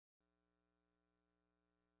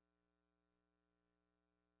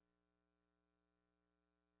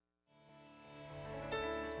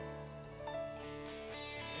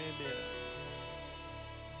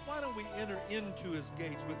don't we enter into his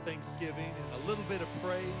gates with thanksgiving and a little bit of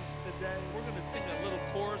praise today? We're going to sing a little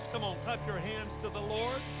chorus. Come on, clap your hands to the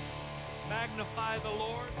Lord. Let's magnify the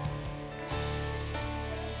Lord.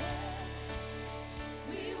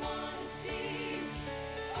 We want to see you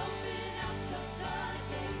open up the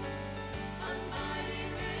floodgates, a mighty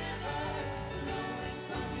river flowing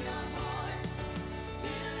from your heart,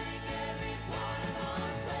 filling every part of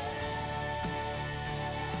our praise.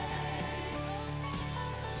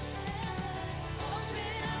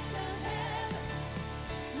 Open up the heavens.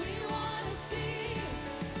 We want to see you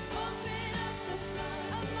open up the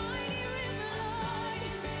flood, a mighty river, Lord.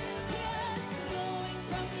 Yeah.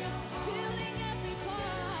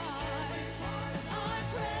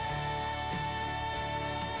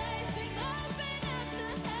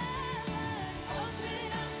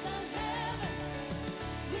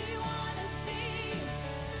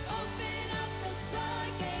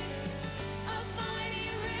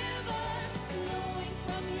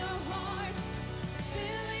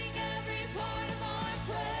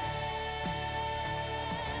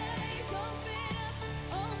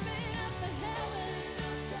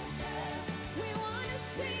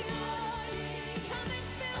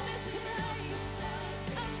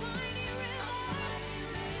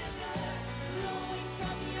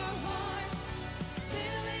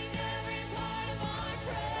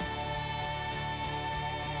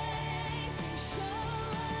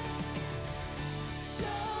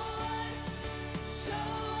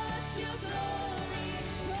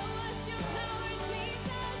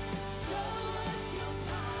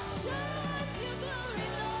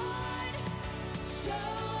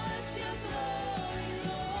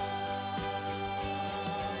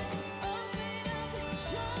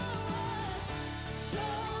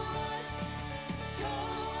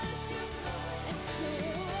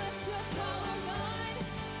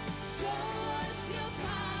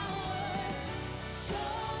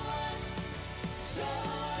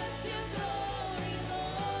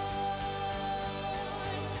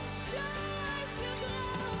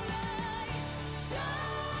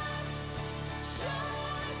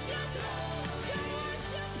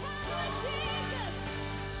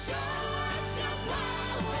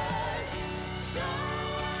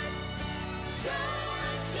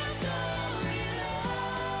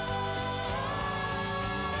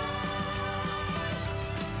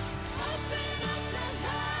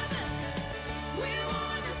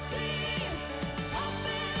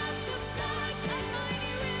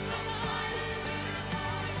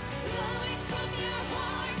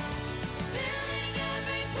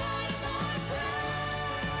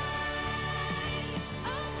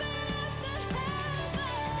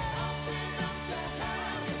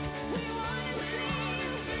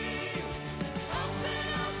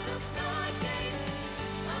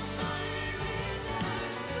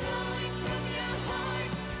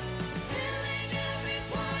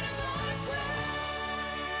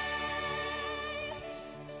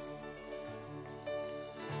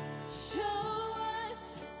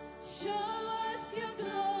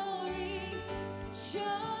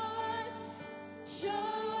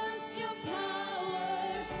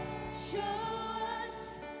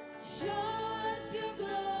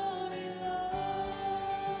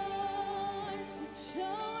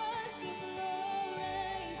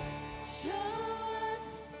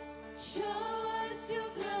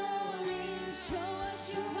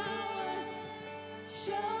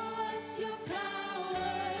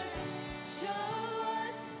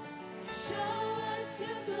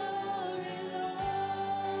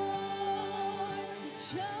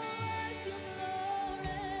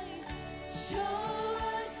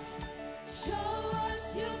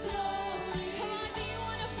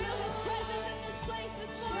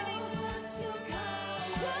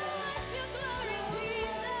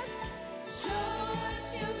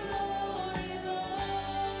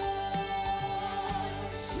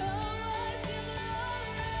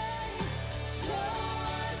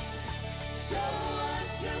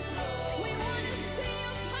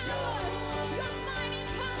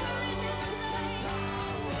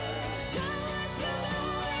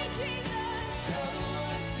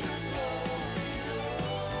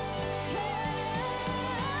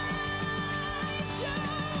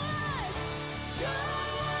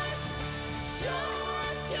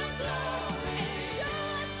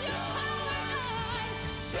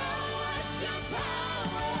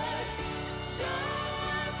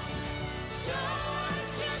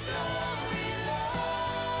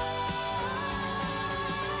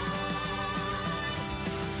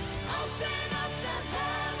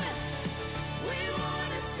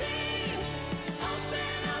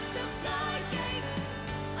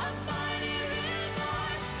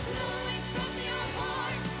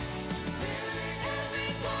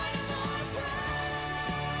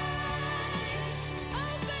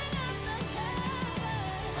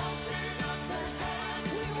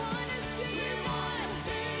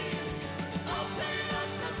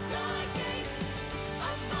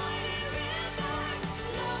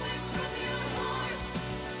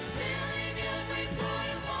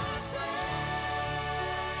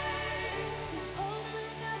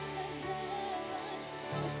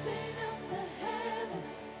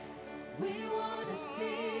 want to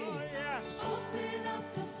see. Oh, yes. Open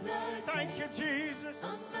up the floodgates. Thank you, Jesus.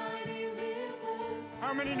 A mighty river.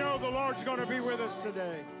 How many know the Lord's going to be with us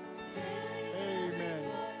today? Amen.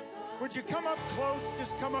 Would you come up close?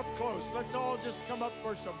 Just come up close. Let's all just come up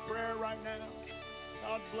for some prayer right now.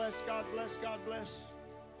 God bless, God bless, God bless.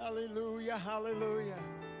 Hallelujah, hallelujah.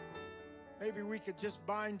 Maybe we could just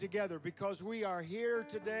bind together because we are here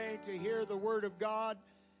today to hear the word of God.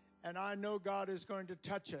 And I know God is going to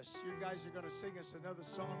touch us. You guys are going to sing us another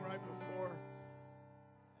song right before.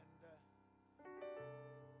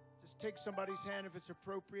 Just take somebody's hand if it's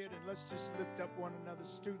appropriate, and let's just lift up one another.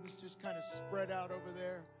 Students, just kind of spread out over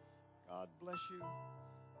there. God bless you.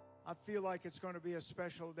 I feel like it's going to be a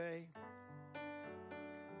special day.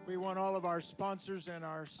 We want all of our sponsors and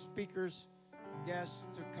our speakers, guests,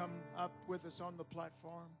 to come up with us on the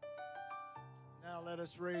platform. Now let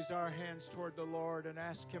us raise our hands toward the Lord and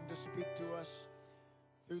ask Him to speak to us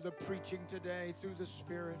through the preaching today, through the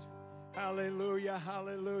Spirit. Hallelujah,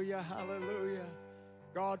 hallelujah, hallelujah.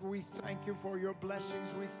 God, we thank you for your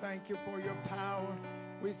blessings. We thank you for your power.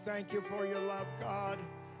 We thank you for your love, God.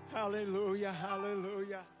 Hallelujah,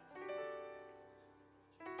 hallelujah.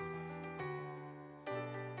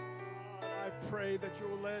 God, I pray that you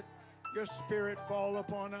will let your Spirit fall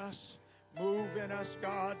upon us. Move in us,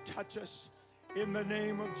 God. Touch us in the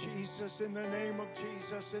name of Jesus, in the name of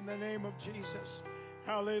Jesus, in the name of Jesus.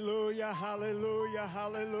 Hallelujah, hallelujah,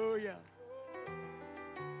 hallelujah.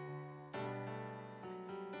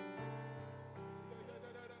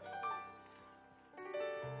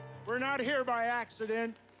 We're not here by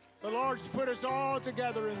accident. The Lord's put us all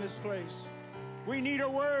together in this place. We need a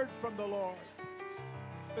word from the Lord.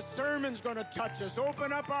 The sermon's going to touch us.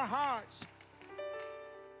 Open up our hearts.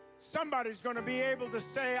 Somebody's going to be able to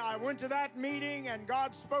say, I went to that meeting and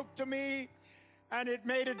God spoke to me and it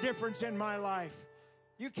made a difference in my life.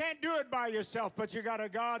 You can't do it by yourself, but you got a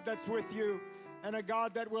God that's with you and a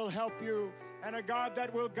God that will help you and a God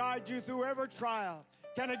that will guide you through every trial.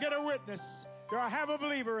 Can I get a witness? Do I have a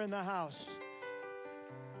believer in the house?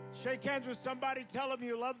 Shake hands with somebody. Tell them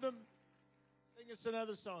you love them. Sing us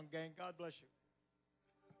another song, gang. God bless you.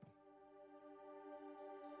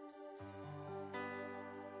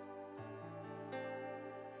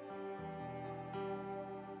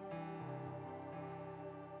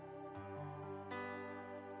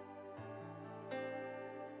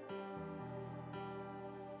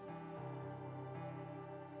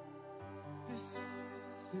 This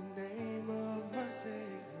is the name of my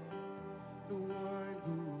Savior, the one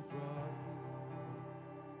who brought me home.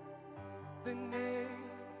 The name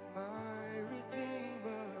of my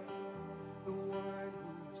Redeemer, the one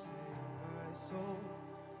who saved my soul.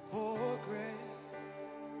 For grace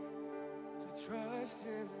to trust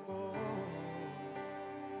Him more.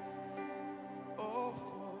 Oh,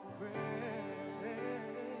 for grace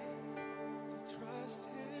to trust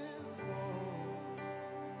Him more.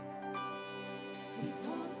 We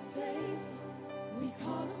call Him faithful, we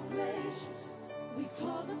call Him gracious, we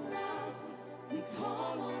call Him lovely, we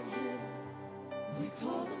call on Him. We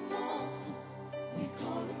call Him awesome, we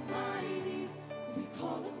call Him mighty, we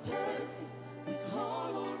call Him perfect, we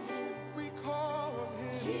call on Him. We call on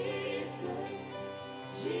Him. Jesus,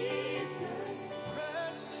 Jesus,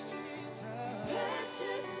 Precious Jesus.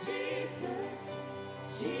 precious Jesus,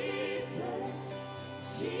 Jesus,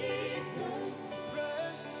 Jesus,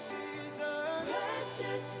 Precious Jesus.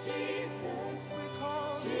 precious Jesus, We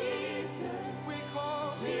call Him. Jesus, We call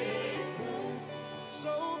Him. Jesus,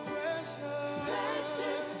 So precious.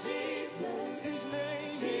 precious Jesus, His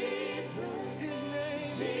name. Jesus, His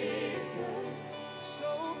name. Jesus,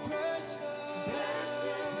 So precious.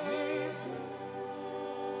 precious Jesus.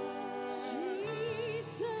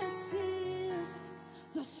 Jesus is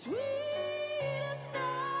the sweetest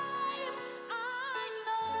name I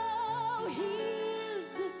know. He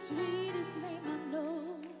is the sweetest name I know,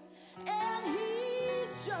 and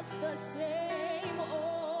He's just the same.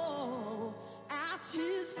 Oh, as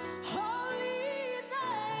His holy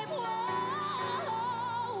name.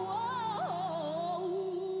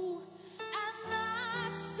 Whoa, and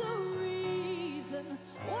that's the reason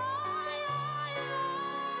why I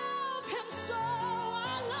love Him so.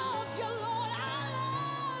 I love you, Lord. I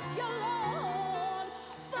love you, Lord.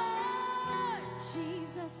 For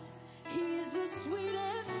Jesus, He is the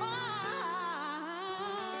sweetest mine.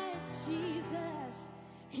 Jesus,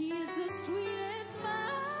 He is the sweetest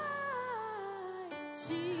mine.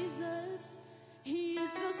 Jesus, He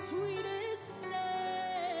is the sweetest name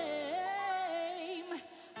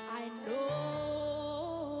I know.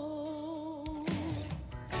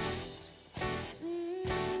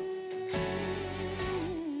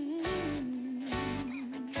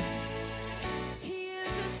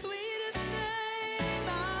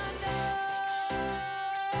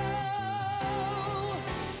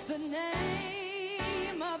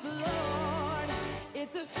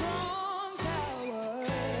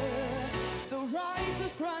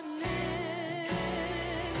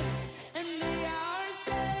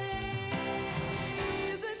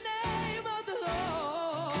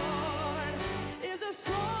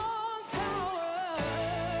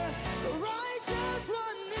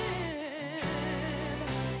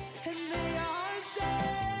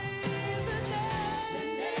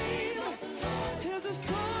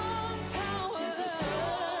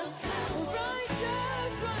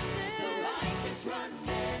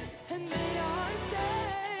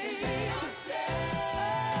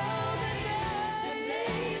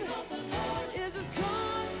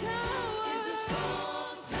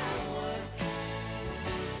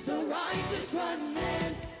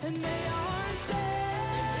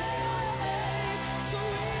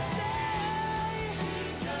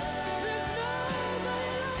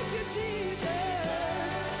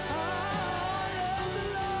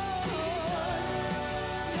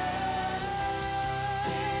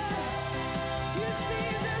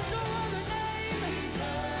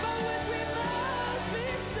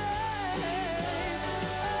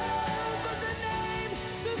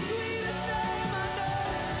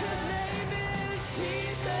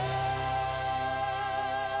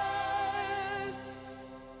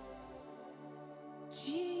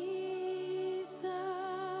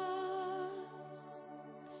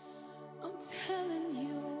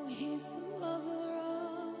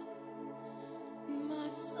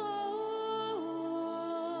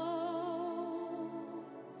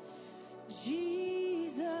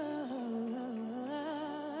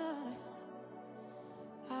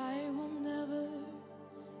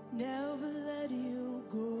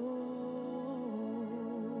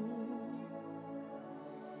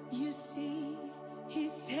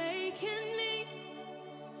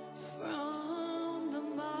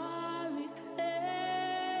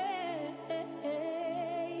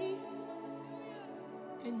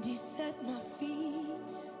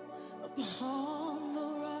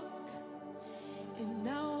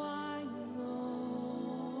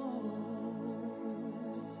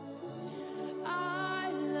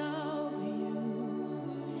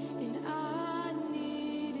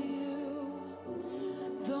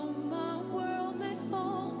 Though my world may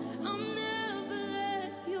fall, I'll never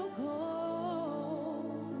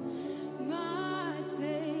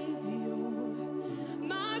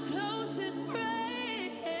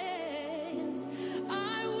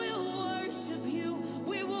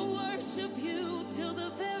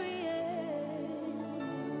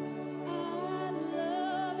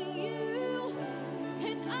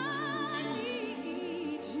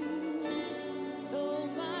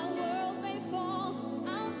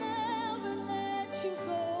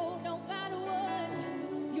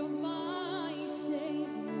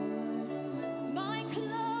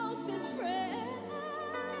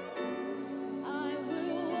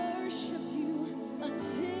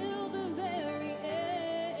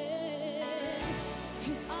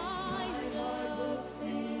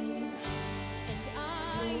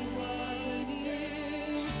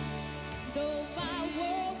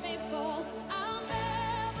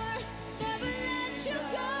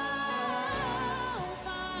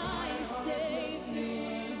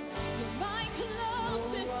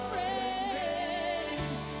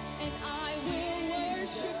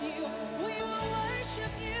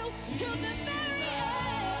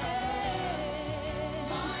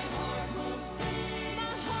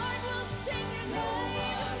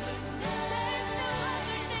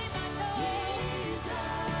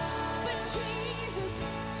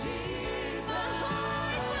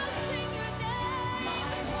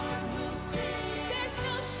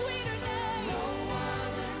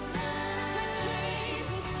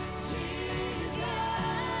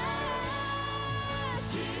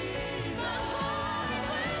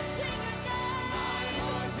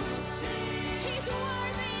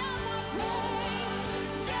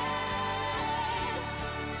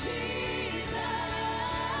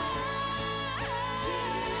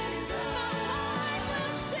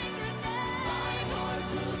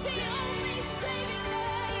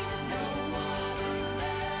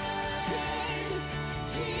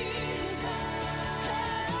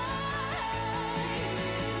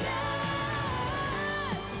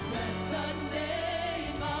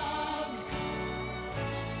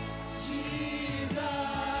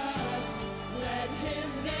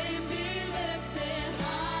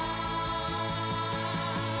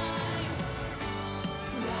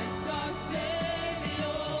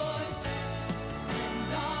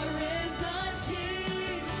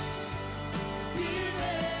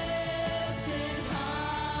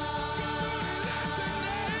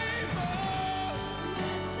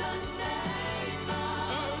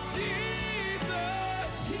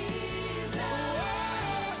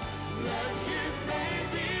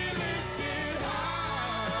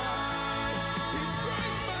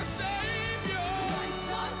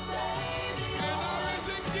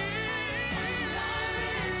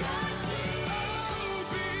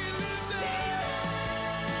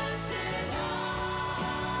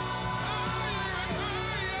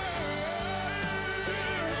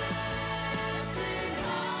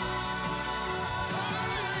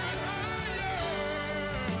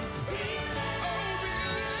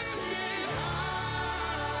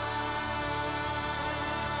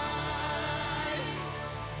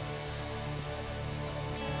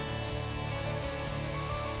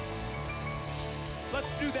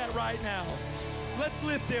that right now. Let's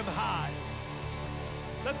lift him high.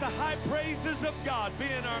 Let the high praises of God be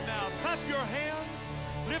in our mouth. Clap your hands.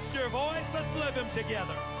 Lift your voice. Let's love him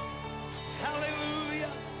together.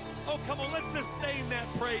 Hallelujah. Oh, come on. Let's sustain that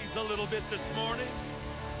praise a little bit this morning.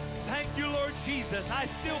 Thank you, Lord Jesus. I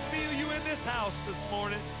still feel you in this house this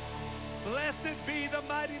morning. Blessed be the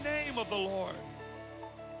mighty name of the Lord.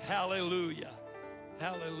 Hallelujah.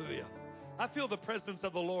 Hallelujah. I feel the presence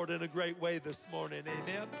of the Lord in a great way this morning.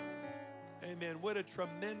 Amen. Amen. What a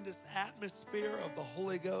tremendous atmosphere of the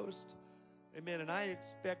Holy Ghost. Amen. And I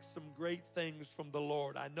expect some great things from the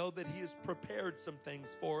Lord. I know that he has prepared some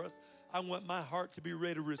things for us. I want my heart to be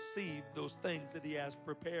ready to receive those things that he has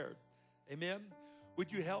prepared. Amen.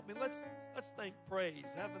 Would you help me? Let's thank praise.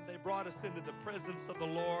 Haven't they brought us into the presence of the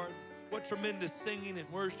Lord? What tremendous singing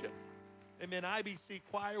and worship. Amen. IBC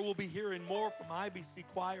Choir, we'll be hearing more from IBC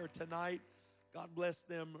Choir tonight. God bless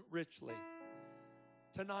them richly.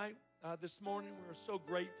 Tonight, this morning, we're so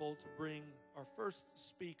grateful to bring our first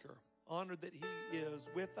speaker. Honored that he is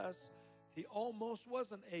with us. He almost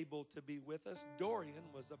wasn't able to be with us. Dorian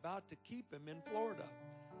was about to keep him in Florida.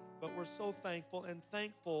 But we're so thankful and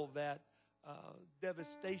thankful that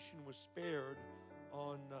devastation was spared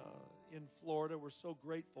in Florida. We're so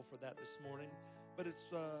grateful for that this morning. But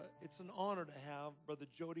it's an honor to have Brother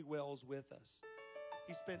Jody Wells with us.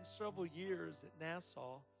 He spent several years at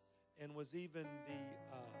Nassau and was even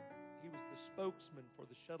he was the spokesman for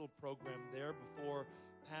the shuttle program there before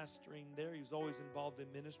pastoring there. He was always involved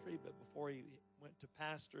in ministry, but before he went to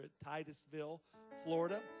pastor at Titusville,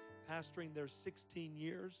 Florida, pastoring there 16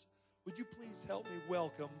 years. Would you please help me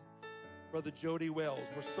welcome Brother Jody Wells?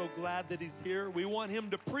 We're so glad that he's here. We want him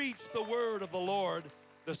to preach the word of the Lord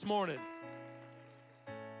this morning.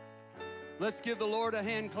 Let's give the Lord a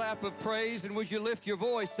hand clap of praise, and would you lift your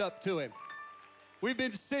voice up to him? We've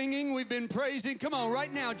been singing, we've been praising. Come on,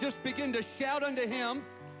 right now, just begin to shout unto him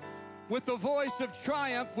with the voice of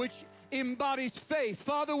triumph, which embodies faith.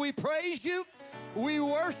 Father, we praise you, we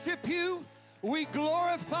worship you, we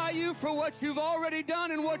glorify you for what you've already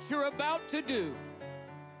done and what you're about to do.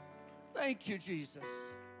 Thank you, Jesus.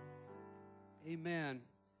 Amen.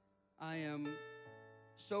 I am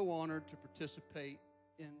so honored to participate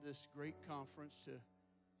in this great conference, to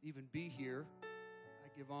even be here.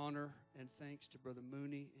 I give honor and thanks to Brother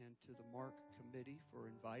Mooney and to the Mark Committee for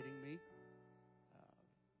inviting me.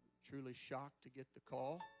 Truly shocked to get the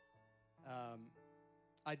call.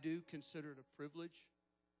 I do consider it a privilege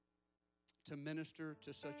to minister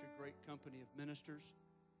to such a great company of ministers.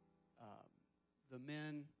 The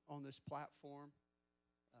men on this platform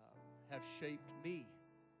have shaped me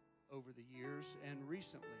over the years and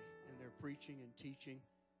recently in their preaching and teaching,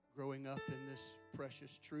 growing up in this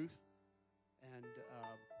precious truth. And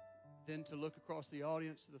then to look across the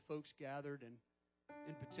audience to the folks gathered, and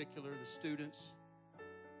in particular the students.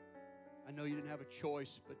 I know you didn't have a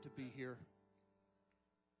choice but to be here.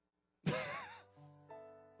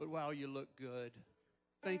 But wow, you look good.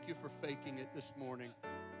 Thank you for faking it this morning.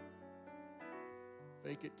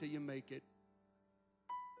 Fake it till you make it.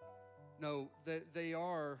 No, they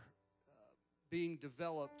are being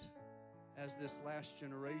developed as this last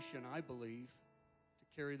generation, I believe,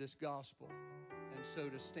 to carry this gospel. And so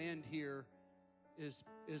to stand here is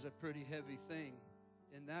a pretty heavy thing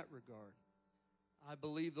in that regard. I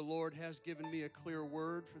believe the Lord has given me a clear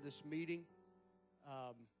word for this meeting.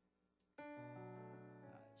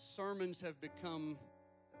 Sermons have become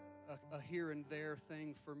a here and there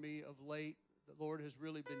thing for me of late. The Lord has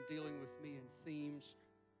really been dealing with me in themes.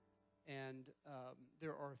 And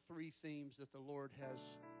there are 3 themes that the Lord has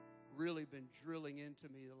really been drilling into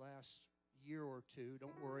me the last year or two.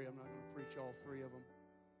 Don't worry, I'm not going to preach all 3 of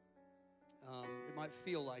them. It might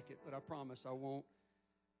feel like it, but I promise I won't.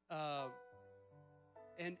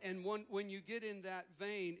 And when you get in that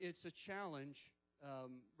vein, it's a challenge.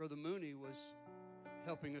 Brother Mooney was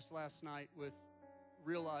helping us last night with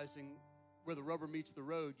realizing where the rubber meets the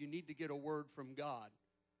road. You need to get a word from God.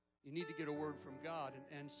 You need to get a word from God.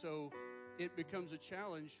 And so it becomes a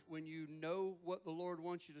challenge when you know what the Lord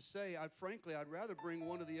wants you to say. Frankly, I'd rather bring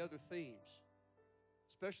one of the other themes,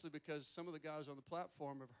 especially because some of the guys on the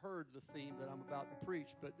platform have heard the theme that I'm about to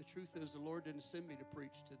preach. But the truth is, the Lord didn't send me to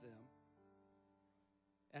preach to them.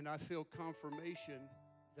 And I feel confirmation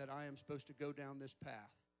that I am supposed to go down this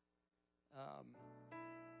path.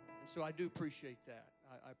 And so I do appreciate that.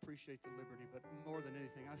 I appreciate the liberty, but more than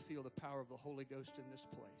anything, I feel the power of the Holy Ghost in this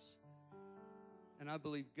place. And I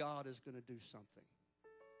believe God is going to do something.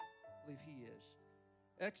 I believe He is.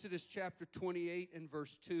 Exodus chapter 28 and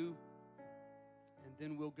verse 2, and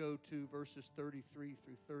then we'll go to verses 33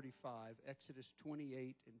 through 35. Exodus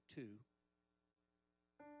 28 and 2.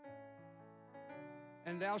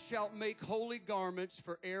 And thou shalt make holy garments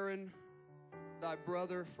for Aaron thy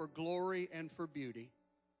brother, for glory and for beauty.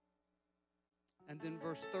 And then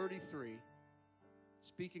verse 33,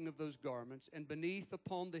 speaking of those garments, and beneath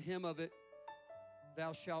upon the hem of it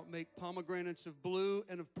thou shalt make pomegranates of blue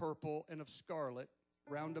and of purple and of scarlet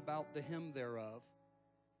round about the hem thereof,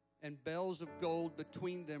 and bells of gold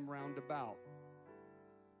between them round about.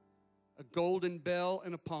 A golden bell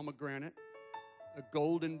and a pomegranate, a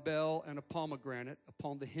golden bell and a pomegranate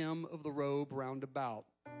upon the hem of the robe round about.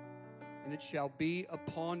 And it shall be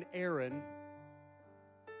upon Aaron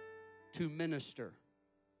to minister,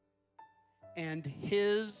 and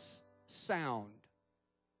his sound.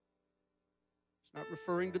 It's not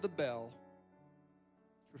referring to the bell,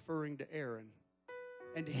 it's referring to Aaron.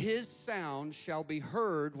 And his sound shall be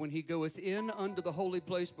heard when he goeth in unto the holy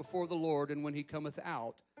place before the Lord, and when he cometh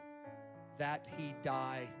out, that he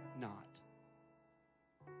die not.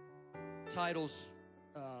 Titles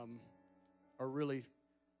are really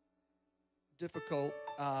difficult,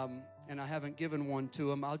 and I haven't given one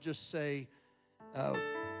to him. I'll just say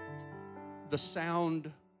the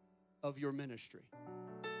sound of your ministry.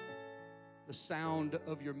 The sound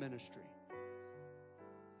of your ministry.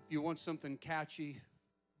 If you want something catchy,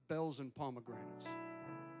 bells and pomegranates.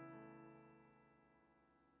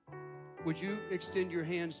 Would you extend your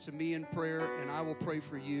hands to me in prayer, and I will pray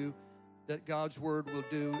for you that God's word will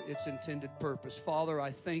do its intended purpose. Father,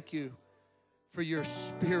 I thank you for your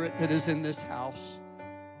spirit that is in this house.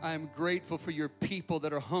 I am grateful for your people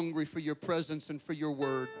that are hungry for your presence and for your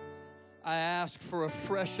word. I ask for a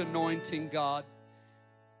fresh anointing, God.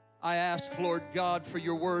 I ask, Lord God, for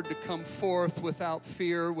your word to come forth without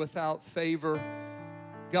fear, without favor.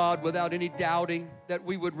 God, without any doubting, that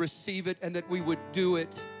we would receive it and that we would do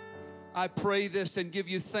it. I pray this and give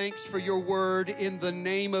you thanks for your word in the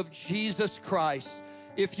name of Jesus Christ.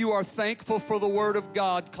 If you are thankful for the word of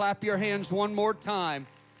God, clap your hands one more time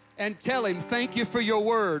and tell him, thank you for your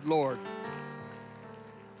word, Lord.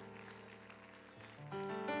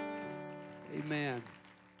 Amen.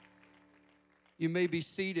 You may be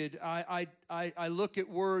seated. I look at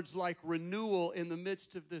words like renewal in the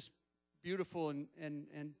midst of this beautiful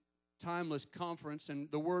and timeless conference,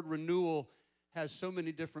 and the word renewal has so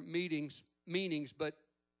many different meanings, but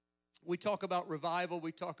we talk about revival,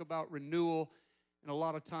 we talk about renewal, and a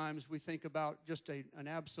lot of times we think about just an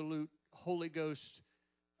absolute Holy Ghost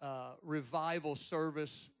revival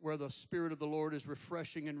service where the Spirit of the Lord is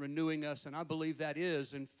refreshing and renewing us, and I believe that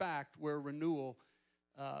is, in fact, where renewal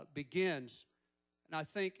begins. And I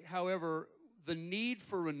think, however, the need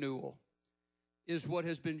for renewal is what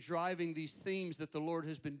has been driving these themes that the Lord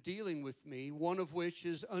has been dealing with me, one of which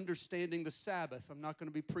is understanding the Sabbath. I'm not going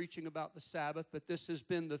to be preaching about the Sabbath, but this has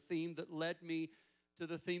been the theme that led me to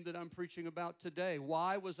the theme that I'm preaching about today.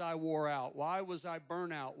 Why was I wore out? Why was I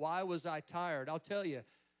burnt out? Why was I tired? I'll tell you,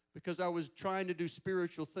 because I was trying to do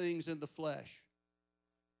spiritual things in the flesh.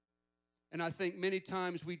 And I think many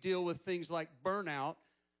times we deal with things like burnout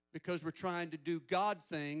because we're trying to do God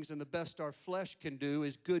things, and the best our flesh can do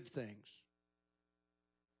is good things.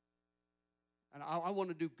 And I want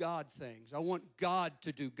to do God things. I want God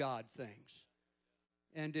to do God things.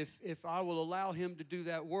 And if I will allow him to do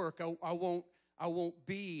that work, I won't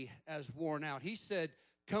be as worn out. He said,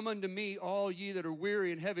 come unto me, all ye that are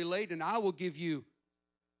weary and heavy laden, and I will give you.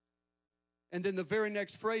 And then the very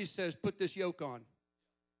next phrase says, put this yoke on.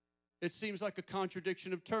 It seems like a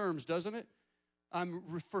contradiction of terms, doesn't it?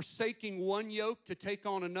 I'm forsaking one yoke to take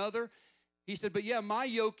on another. He said, but yeah, my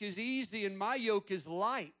yoke is easy and my yoke is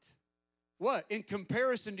light. What? In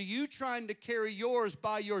comparison to you trying to carry yours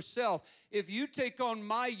by yourself. If you take on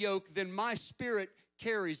my yoke, then my spirit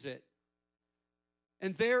carries it.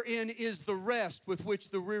 And therein is the rest with which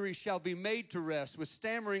the weary shall be made to rest. With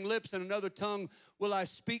stammering lips and another tongue will I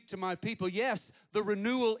speak to my people. Yes, the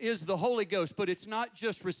renewal is the Holy Ghost, but it's not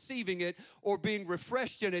just receiving it or being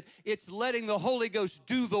refreshed in it. It's letting the Holy Ghost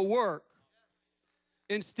do the work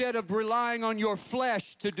instead of relying on your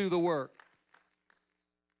flesh to do the work.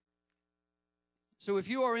 So if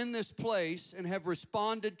you are in this place and have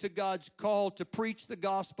responded to God's call to preach the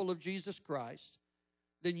gospel of Jesus Christ,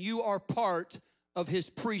 then you are part of his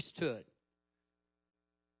priesthood.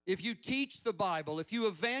 If you teach the Bible, if you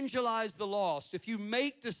evangelize the lost, if you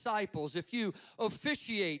make disciples, if you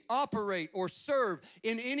officiate, operate, or serve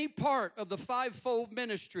in any part of the fivefold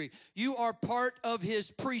ministry, you are part of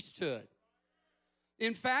his priesthood.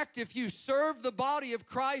 In fact, if you serve the body of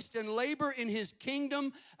Christ and labor in his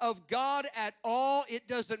kingdom of God at all, it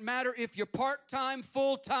doesn't matter if you're part-time,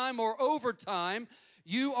 full-time, or overtime,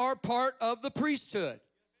 you are part of the priesthood.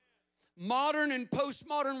 modern and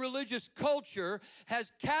postmodern religious culture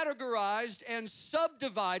has categorized and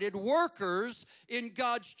subdivided workers in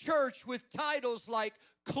God's church with titles like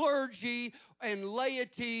clergy and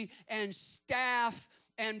laity and staff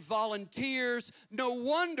and volunteers. No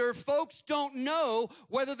wonder folks don't know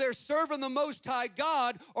whether they're serving the Most High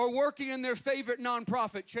God or working in their favorite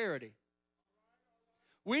nonprofit charity.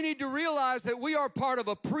 We need to realize that we are part of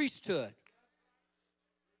a priesthood.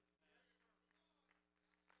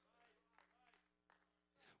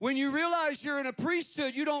 When you realize you're in a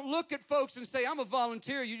priesthood, you don't look at folks and say, I'm a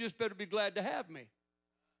volunteer, you just better be glad to have me.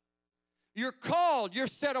 You're called, you're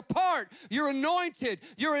set apart, you're anointed,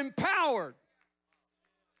 you're empowered.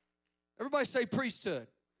 Everybody say priesthood.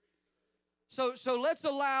 So let's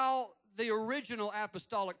allow the original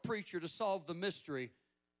apostolic preacher to solve the mystery.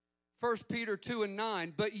 1 Peter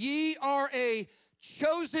 2:9, but ye are a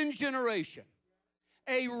chosen generation,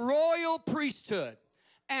 a royal priesthood,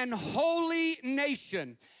 and holy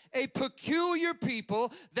nation, a peculiar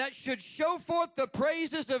people that should show forth the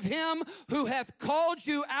praises of him who hath called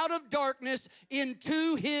you out of darkness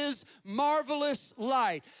into his marvelous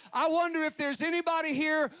light. I wonder if there's anybody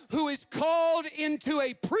here who is called into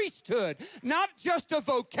a priesthood, not just a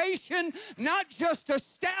vocation, not just a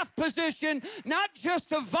staff position, not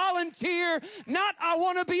just a volunteer, not I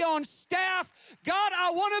want to be on staff. God,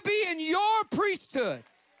 I want to be in your priesthood.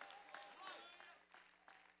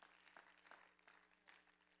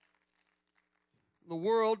 The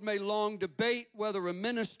world may long debate whether a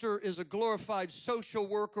minister is a glorified social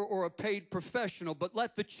worker or a paid professional, but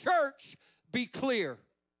let the church be clear.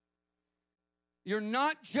 You're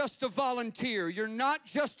not just a volunteer. You're not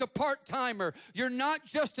just a part-timer. You're not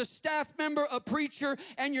just a staff member, a preacher,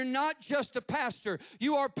 and you're not just a pastor.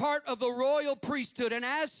 You are part of the royal priesthood, and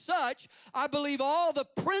as such, I believe all the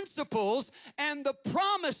principles and the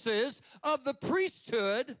promises of the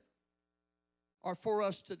priesthood are for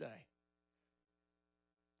us today.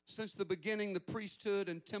 Since the beginning, the priesthood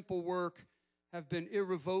and temple work have been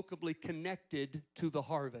irrevocably connected to the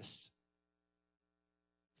harvest.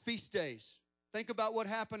 Feast days. Think about what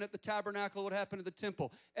happened at the tabernacle, what happened at the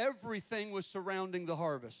temple. Everything was surrounding the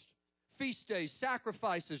harvest. Feast days,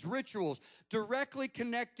 sacrifices, rituals, directly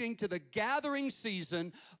connecting to the gathering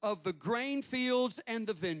season of the grain fields and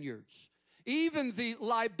the vineyards. Even the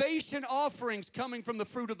libation offerings coming from the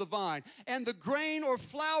fruit of the vine, and the grain or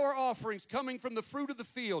flour offerings coming from the fruit of the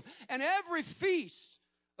field, and every feast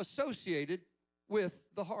associated with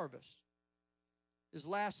the harvest. His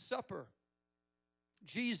Last Supper,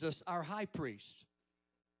 Jesus, our high priest,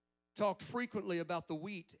 talked frequently about the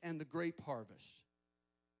wheat and the grape harvest.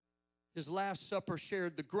 His Last Supper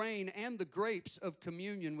shared the grain and the grapes of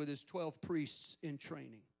communion with his 12 priests in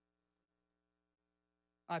training.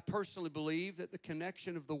 I personally believe that the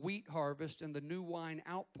connection of the wheat harvest and the new wine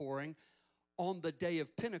outpouring on the day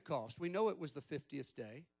of Pentecost, we know it was the 50th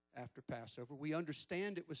day after Passover. We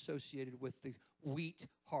understand it was associated with the wheat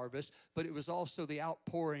harvest, but it was also the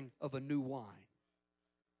outpouring of a new wine,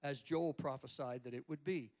 as Joel prophesied that it would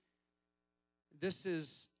be. This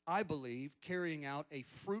is, I believe, carrying out a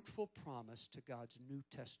fruitful promise to God's New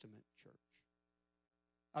Testament church.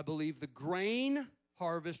 I believe the grain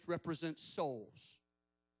harvest represents souls.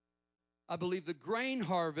 I believe the grain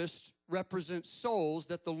harvest represents souls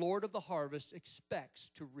that the Lord of the harvest expects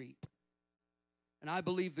to reap. And I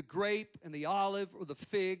believe the grape and the olive or the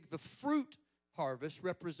fig, the fruit harvest,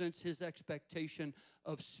 represents his expectation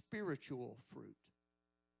of spiritual fruit.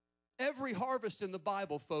 Every harvest in the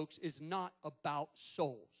Bible, folks, is not about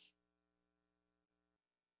souls.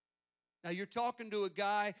 Now, you're talking to a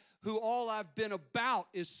guy who all I've been about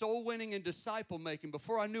is soul winning and disciple making.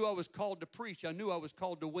 Before I knew I was called to preach, I knew I was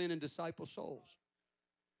called to win and disciple souls.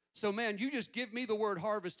 So, man, you just give me the word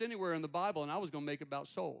harvest anywhere in the Bible, and I was going to make it about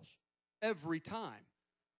souls every time.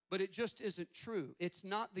 But it just isn't true. It's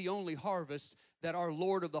not the only harvest that our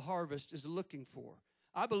Lord of the harvest is looking for.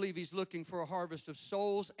 I believe he's looking for a harvest of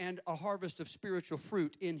souls and a harvest of spiritual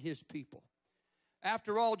fruit in his people.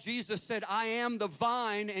 After all, Jesus said, I am the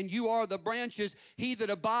vine and you are the branches. He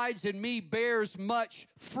that abides in me bears much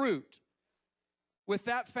fruit. With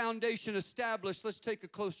that foundation established, let's take a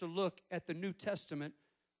closer look at the New Testament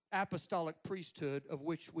apostolic priesthood of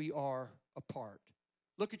which we are a part.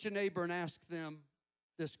 Look at your neighbor and ask them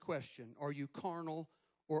this question. Are you carnal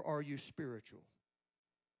or are you spiritual?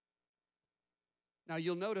 Now,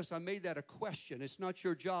 you'll notice I made that a question. It's not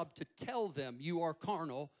your job to tell them you are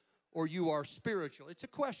carnal or you are spiritual. It's a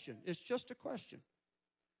question. It's just a question.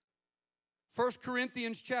 1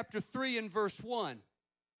 Corinthians chapter 3 and verse 1.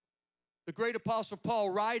 The great apostle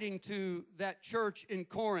Paul writing to that church in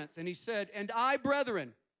Corinth, and he said, and I,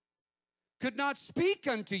 brethren, could not speak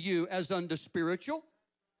unto you as unto spiritual,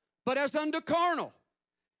 but as unto carnal,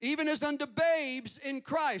 even as unto babes in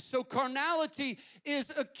Christ. So carnality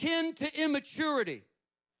is akin to immaturity.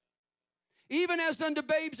 Even as unto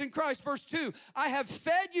babes in Christ. Verse 2, I have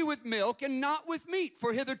fed you with milk and not with meat,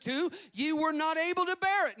 for hitherto ye were not able to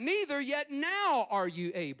bear it, neither yet now are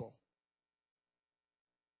you able.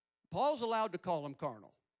 Paul's allowed to call them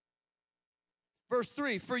carnal. Verse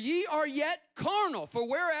 3, for ye are yet carnal, for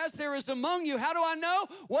whereas there is among you, how do I know?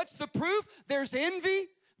 What's the proof? There's envy,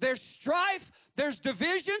 there's strife, there's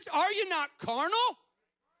divisions. Are you not carnal?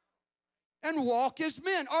 And walk as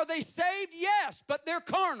men. Are they saved? Yes, but they're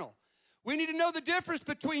carnal. We need to know the difference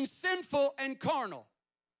between sinful and carnal.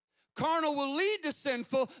 Carnal will lead to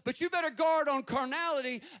sinful, but you better guard on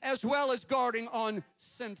carnality as well as guarding on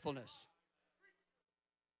sinfulness.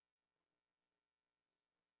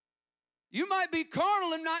 You might be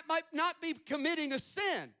carnal and might not be committing a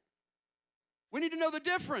sin. We need to know the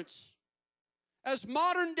difference. As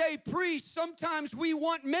modern day priests, sometimes we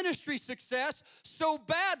want ministry success so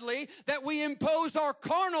badly that we impose our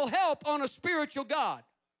carnal help on a spiritual God.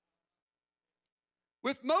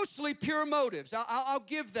 With mostly pure motives, I'll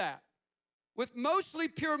give that. With mostly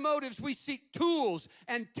pure motives, we seek tools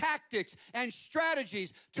and tactics and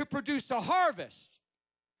strategies to produce a harvest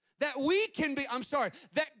that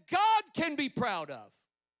that God can be proud of.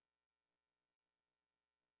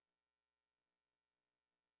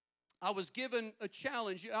 I was given a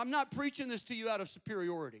challenge. I'm not preaching this to you out of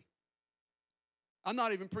superiority. I'm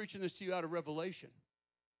not even preaching this to you out of revelation.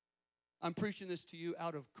 I'm preaching this to you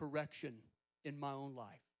out of correction in my own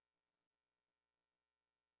life.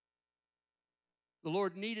 The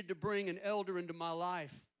Lord needed to bring an elder into my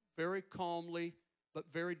life. Very calmly,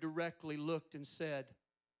 but very directly looked and said,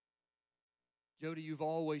 Jody, you've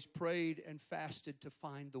always prayed and fasted to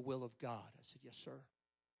find the will of God. I said, yes, sir.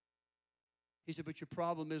 He said, but your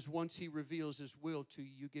problem is once he reveals his will to you,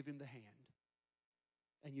 you give him the hand.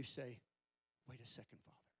 And you say, wait a second,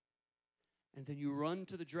 Father. And then you run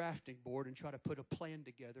to the drafting board and try to put a plan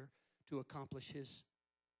together to accomplish his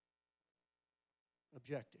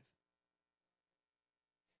objective.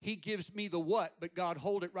 He gives me the what, but God,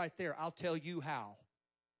 hold it right there. I'll tell you how.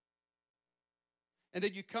 And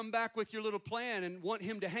then you come back with your little plan and want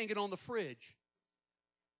him to hang it on the fridge.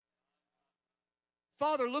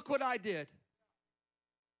 Father, look what I did.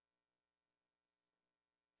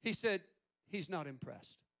 He said, he's not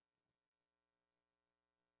impressed.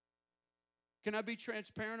 Can I be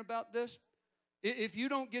transparent about this? If you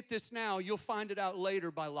don't get this now, you'll find it out later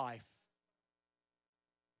by life.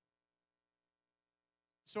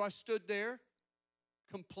 So I stood there,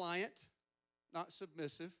 compliant, not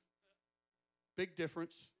submissive. Big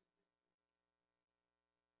difference.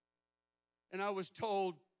 And I was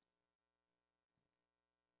told,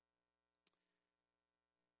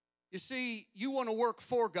 you see, you want to work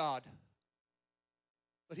for God,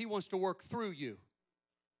 but he wants to work through you.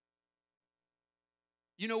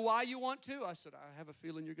 You know why you want to? I said, I have a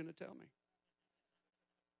feeling you're going to tell me.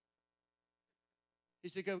 He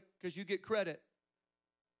said, because you get credit.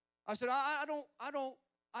 I said, I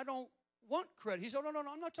don't want credit. He said, no,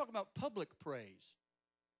 I'm not talking about public praise.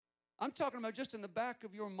 I'm talking about just in the back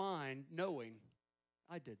of your mind knowing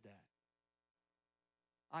I did that.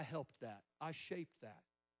 I helped that. I shaped that.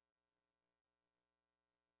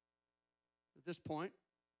 At this point,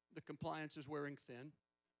 the compliance is wearing thin.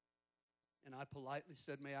 And I politely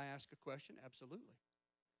said, may I ask a question? Absolutely.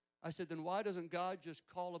 I said, then why doesn't God just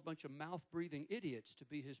call a bunch of mouth-breathing idiots to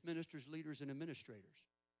be his ministers, leaders, and administrators?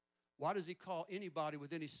 Why does he call anybody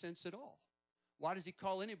with any sense at all? Why does he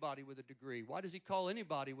call anybody with a degree? Why does he call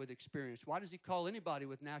anybody with experience? Why does he call anybody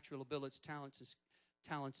with natural abilities, talents,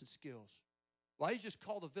 and skills? Why does he just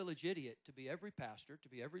call the village idiot to be every pastor, to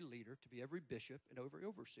be every leader, to be every bishop, and every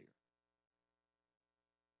overseer?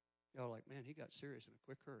 Y'all are like, man, he got serious in a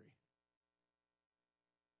quick hurry.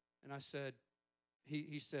 And I said,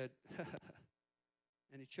 he said,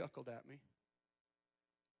 and he chuckled at me.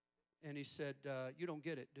 And he said, you don't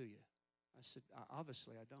get it, do you? I said,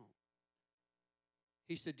 obviously I don't.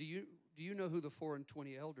 He said, do you know who the 4 and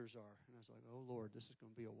 20 elders are? And I was like, oh, Lord, this is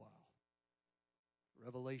going to be a while.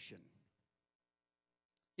 Revelation.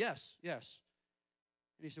 Yes. And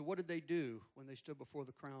he said, what did they do when they stood before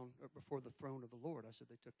the crown, or before the throne of the Lord? I said,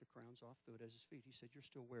 they took the crowns off, threw it at his feet. He said, you're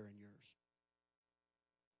still wearing yours.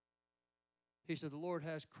 He said, the Lord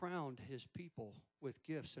has crowned his people with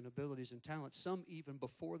gifts and abilities and talents. Some even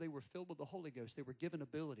before they were filled with the Holy Ghost, they were given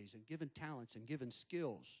abilities and given talents and given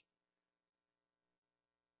skills.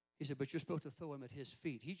 He said, but you're supposed to throw him at his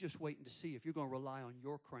feet. He's just waiting to see if you're going to rely on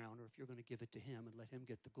your crown or if you're going to give it to him and let him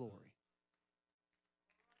get the glory.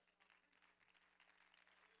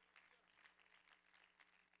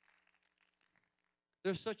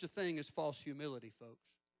 There's such a thing as false humility, folks.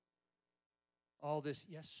 All this,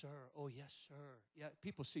 yes, sir. Oh, yes, sir. Yeah,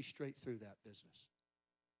 people see straight through that business.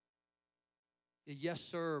 Yes,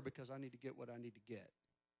 sir, because I need to get what I need to get.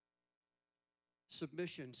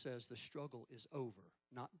 Submission says the struggle is over,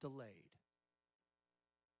 not delayed.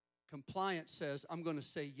 Compliance says I'm going to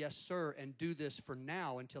say yes, sir, and do this for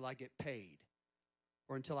now until I get paid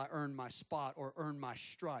or until I earn my spot or earn my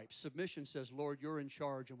stripes. Submission says, Lord, you're in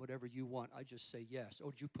charge and whatever you want, I just say yes.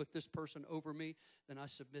 Oh, did you put this person over me? Then I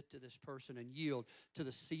submit to this person and yield to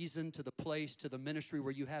the season, to the place, to the ministry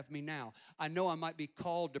where you have me now. I know I might be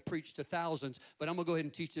called to preach to thousands, but I'm going to go ahead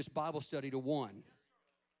and teach this Bible study to one.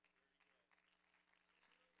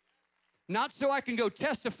 Not so I can go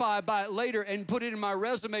testify by it later and put it in my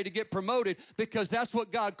resume to get promoted, because that's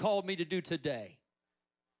what God called me to do today.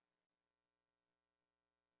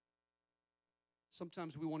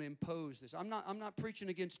 Sometimes we want to impose this. I'm not preaching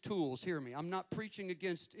against tools, hear me. I'm not preaching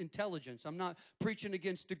against intelligence. I'm not preaching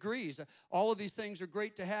against degrees. All of these things are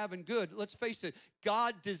great to have and good. Let's face it,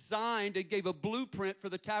 God designed and gave a blueprint for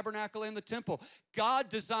the tabernacle and the temple. God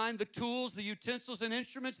designed the tools, the utensils, and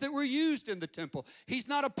instruments that were used in the temple. He's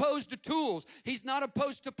not opposed to tools. He's not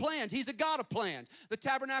opposed to plans. He's a God of plans. The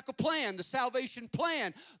tabernacle plan, the salvation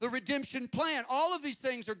plan, the redemption plan, all of these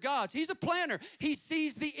things are God's. He's a planner. He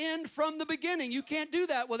sees the end from the beginning. You can't do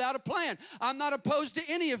that without a plan. I'm not opposed to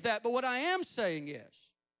any of that, but what I am saying is,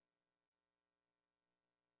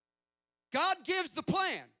 God gives the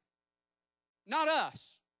plan, not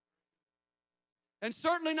us. And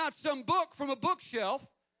certainly not some book from a bookshelf.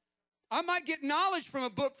 I might get knowledge from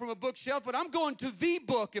a bookshelf, but I'm going to the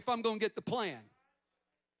book if I'm going to get the plan.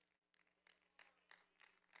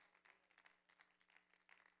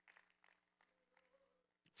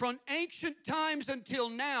 From ancient times until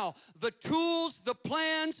now, the tools, the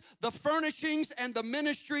plans, the furnishings, and the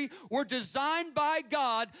ministry were designed by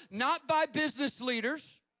God, not by business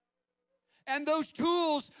leaders. And those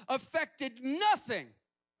tools affected nothing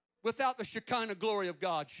without the Shekinah glory of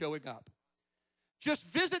God showing up.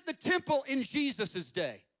 Just visit the temple in Jesus'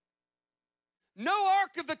 day. No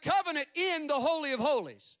Ark of the Covenant in the Holy of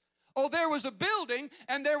Holies. Oh, there was a building,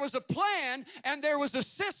 and there was a plan, and there was a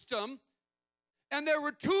system, and there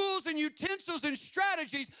were tools and utensils and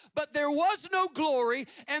strategies, but there was no glory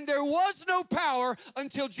and there was no power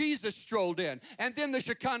until Jesus strolled in. And then the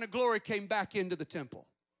Shekinah glory came back into the temple.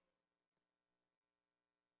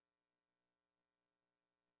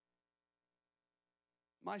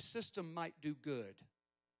 My system might do good,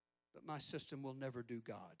 but my system will never do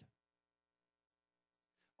God.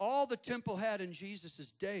 All the temple had in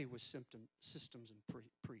Jesus' day was systems and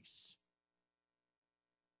priests.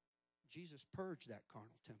 Jesus purged that carnal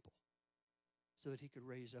temple so that he could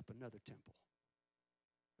raise up another temple.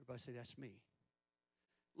 Everybody say, that's me.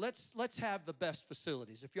 Let's have the best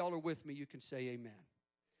facilities. If y'all are with me, you can say amen.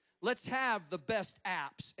 Let's have the best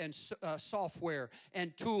apps and software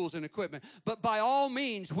and tools and equipment. But by all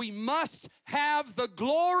means, we must have the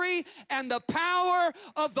glory and the power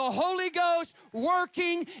of the Holy Ghost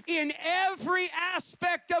working in every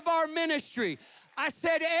aspect of our ministry. I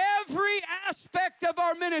said every aspect of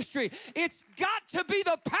our ministry. It's got to be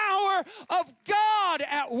the power of God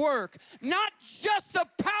at work, not just the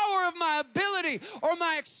power of my ability or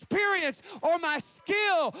my experience or my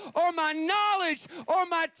skill or my knowledge or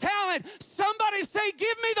my talent. Somebody say,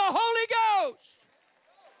 give me the Holy Ghost.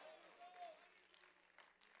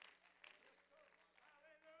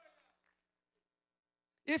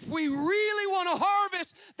 If we really want a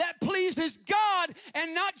harvest that pleases God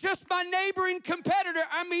and not just my neighboring competitor,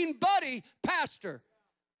 I mean buddy, pastor.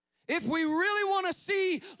 If we really want to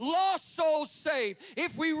see lost souls saved,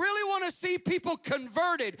 if we really want to see people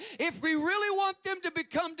converted, if we really want them to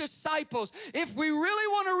become disciples, if we really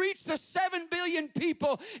want to reach the 7 billion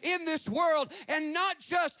people in this world and not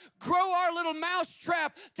just grow our little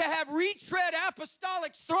mousetrap to have retread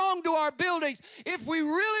apostolics throng to our buildings, if we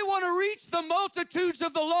really want to reach the multitudes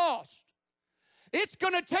of the lost, it's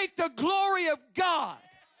going to take the glory of God.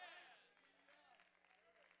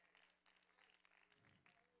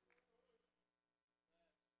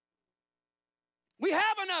 We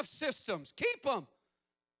have enough systems. Keep them.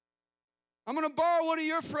 I'm going to borrow one of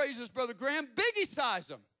your phrases, Brother Graham. Biggie size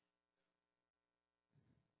them.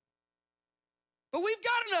 But we've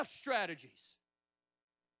got enough strategies.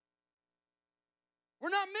 We're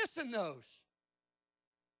not missing those.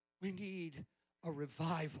 We need a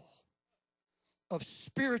revival of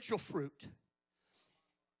spiritual fruit.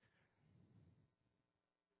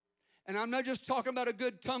 And I'm not just talking about a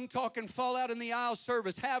good tongue-talking fall-out in the aisle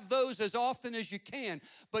service. Have those as often as you can.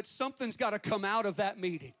 But something's got to come out of that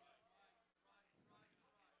meeting.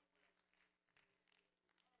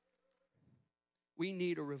 We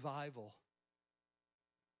need a revival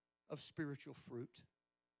of spiritual fruit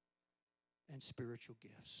and spiritual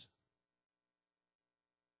gifts.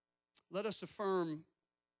 Let us affirm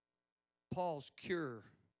Paul's cure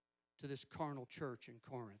to this carnal church in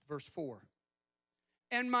Corinth. Verse 4.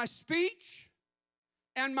 And my speech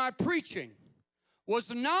and my preaching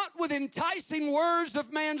was not with enticing words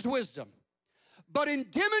of man's wisdom, but in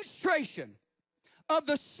demonstration of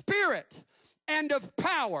the Spirit and of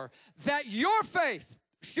power, that your faith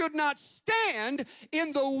should not stand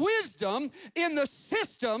in the wisdom, in the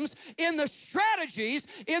systems, in the strategies,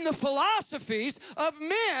 in the philosophies of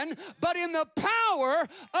men, but in the power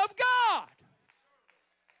of God.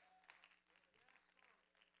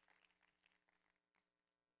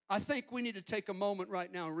 I think we need to take a moment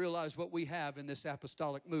right now and realize what we have in this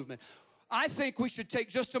apostolic movement. I think we should take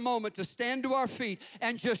just a moment to stand to our feet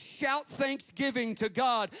and just shout thanksgiving to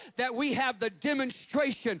God that we have the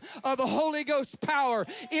demonstration of the Holy Ghost power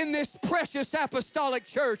in this precious apostolic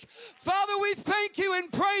church. Father, we thank you and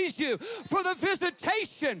praise you for the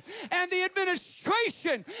visitation and the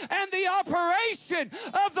administration and the operation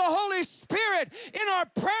of the Holy Spirit in our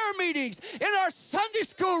prayer meetings, in our Sunday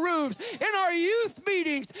school rooms, in our youth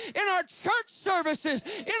meetings, in our church services,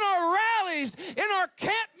 in our rallies, in our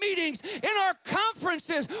camp meetings, in our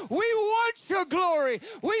conferences. We want your glory.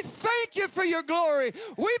 We thank you for your glory.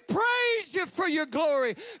 We praise you for your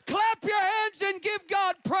glory. Clap your hands and give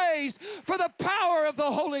God praise for the power of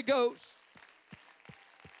the Holy Ghost.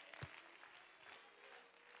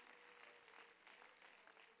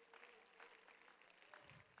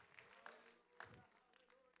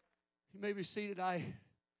 You may be seated. I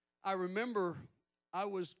remember I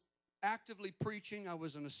was actively preaching. I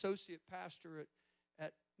was an associate pastor at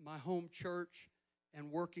my home church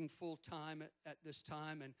and working full-time at this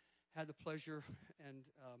time, and had the pleasure and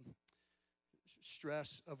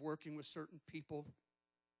stress of working with certain people.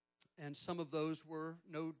 And some of those were,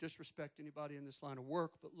 no disrespect to anybody in this line of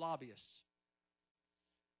work, but lobbyists.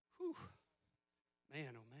 Whew.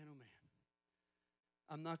 Man, oh man, oh man.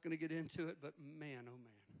 I'm not going to get into it, but man, oh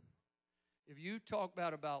man. If you talk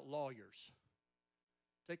bad about lawyers,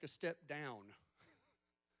 take a step down.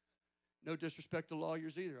 No disrespect to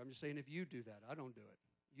lawyers either. I'm just saying if you do that. I don't do it.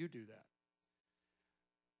 You do that.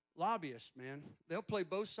 Lobbyists, man, they'll play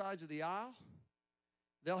both sides of the aisle.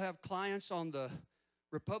 They'll have clients on the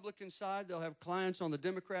Republican side. They'll have clients on the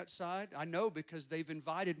Democrat side. I know because they've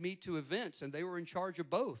invited me to events, and they were in charge of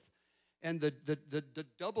both. And the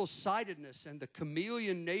double-sidedness and the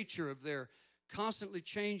chameleon nature of their constantly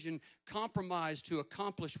changing compromise to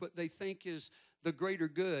accomplish what they think is the greater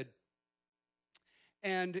good.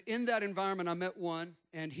 And in that environment, I met one,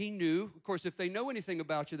 and he knew. Of course, if they know anything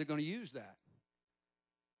about you, they're going to use that.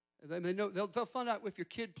 They'll find out if your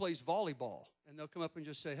kid plays volleyball, and they'll come up and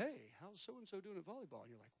just say, hey, how's so-and-so doing at volleyball? And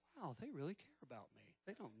you're like, wow, they really care about me.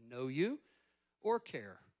 They don't know you or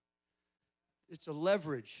care. It's a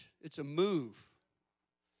leverage. It's a move.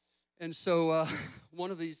 And so one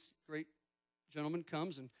of these great gentlemen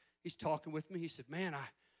comes, and he's talking with me. He said, man,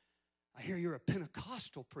 I hear you're a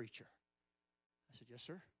Pentecostal preacher. I said, yes,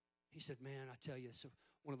 sir. He said, man, I tell you, so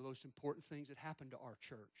one of the most important things that happened to our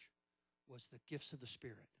church was the gifts of the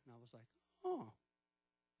Spirit. And I was like, oh,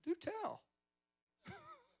 do tell.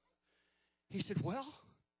 He said, well,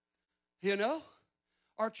 you know,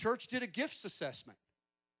 our church did a gifts assessment.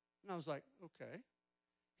 And I was like, okay.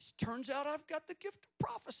 It turns out I've got the gift of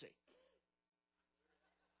prophecy.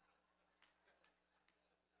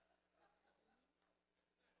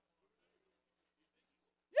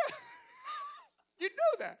 Yeah, you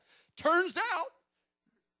know that. Turns out.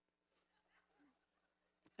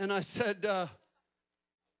 And I said,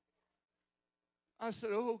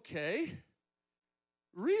 okay,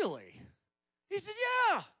 really? He said,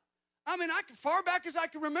 yeah. I mean, far back as I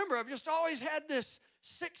can remember, I've just always had this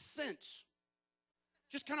sixth sense.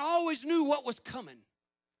 Just kind of always knew what was coming.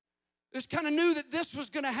 Just kind of knew that this was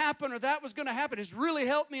going to happen or that was going to happen. It's really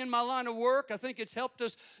helped me in my line of work. I think it's helped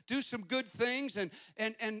us do some good things. And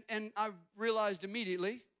I realized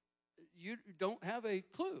immediately, you don't have a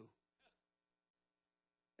clue.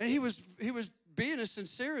 And he was being as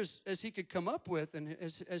sincere as he could come up with and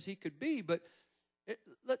as he could be. But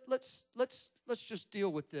let's just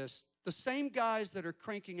deal with this. The same guys that are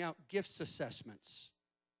cranking out gifts assessments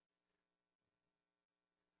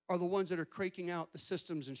are the ones that are cranking out the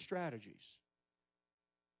systems and strategies.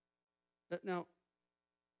 Now,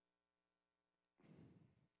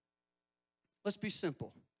 let's be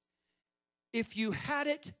simple. If you had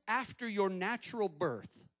it after your natural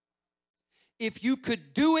birth, if you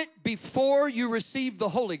could do it before you received the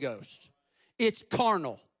Holy Ghost, it's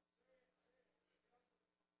carnal.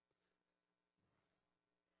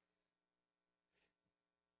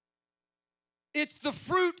 It's the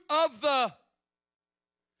fruit of the.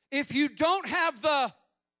 If you don't have the,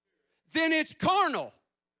 then it's carnal.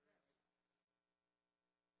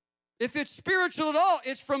 If it's spiritual at all,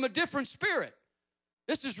 it's from a different spirit.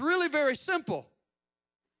 This is really very simple.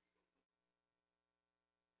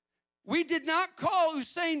 We did not call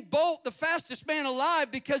Usain Bolt the fastest man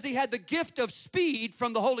alive because he had the gift of speed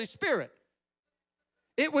from the Holy Spirit.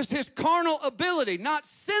 It was his carnal ability, not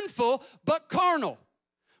sinful, but carnal.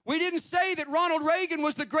 We didn't say that Ronald Reagan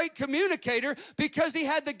was the great communicator because he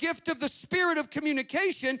had the gift of the spirit of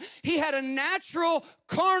communication. He had a natural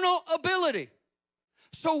carnal ability.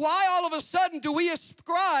 So why all of a sudden do we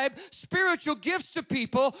ascribe spiritual gifts to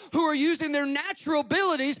people who are using their natural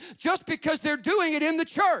abilities just because they're doing it in the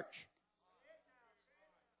church?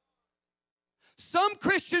 Some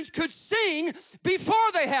Christians could sing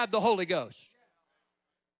before they had the Holy Ghost.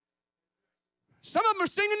 Some of them are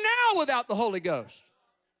singing now without the Holy Ghost.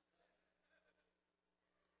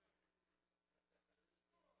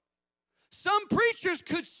 Some preachers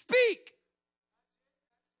could speak.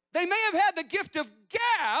 They may have had the gift of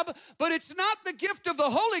gab, but it's not the gift of the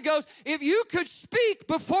Holy Ghost. If you could speak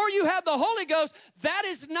before you had the Holy Ghost, that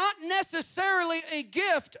is not necessarily a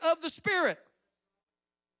gift of the Spirit.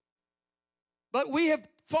 But we have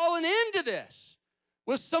fallen into this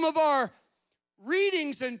with some of our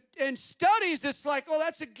readings and studies. It's like, oh,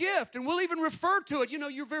 that's a gift. And we'll even refer to it. You know,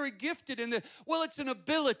 you're very gifted in the, well, it's an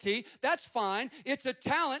ability. That's fine. It's a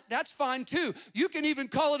talent. That's fine too. You can even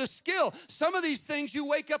call it a skill. Some of these things you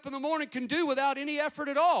wake up in the morning can do without any effort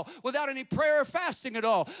at all, without any prayer or fasting at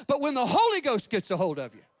all. But when the Holy Ghost gets a hold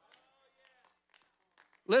of you,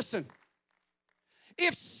 listen.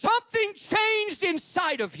 If something changed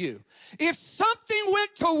inside of you, if something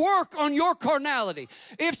went to work on your carnality,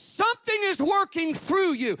 if something is working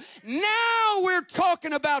through you, now we're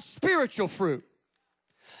talking about spiritual fruit.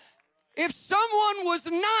 If someone was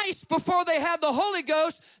nice before they had the Holy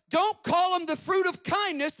Ghost, don't call them the fruit of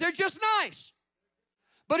kindness. They're just nice.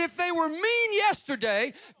 But if they were mean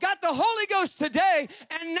yesterday, got the Holy Ghost today,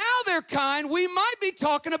 and now they're kind, we might be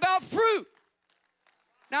talking about fruit.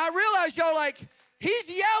 Now, I realize y'all like,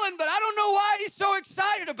 he's yelling, but I don't know why he's so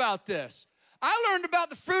excited about this. I learned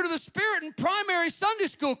about the fruit of the Spirit in primary Sunday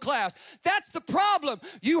school class. That's the problem.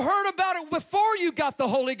 You heard about it before you got the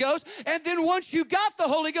Holy Ghost, and then once you got the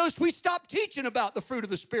Holy Ghost, we stopped teaching about the fruit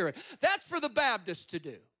of the Spirit. That's for the Baptists to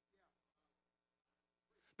do.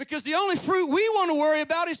 Because the only fruit we want to worry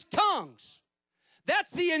about is tongues.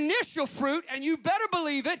 That's the initial fruit, and you better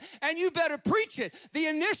believe it, and you better preach it. The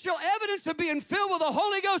initial evidence of being filled with the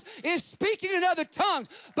Holy Ghost is speaking in other tongues.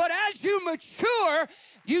 But as you mature,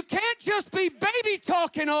 you can't just be baby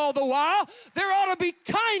talking all the while. There ought to be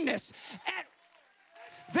kindness. And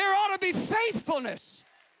there ought to be faithfulness.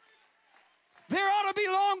 There ought to be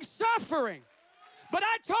long-suffering. But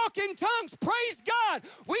I talk in tongues. Praise God.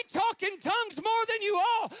 We talk in tongues more than you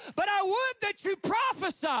all. But I would that you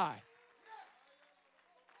prophesy.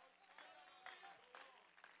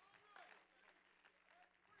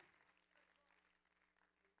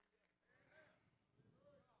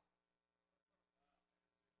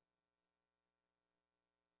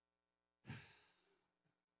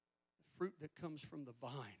 Fruit that comes from the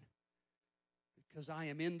vine, because I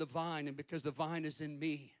am in the vine and because the vine is in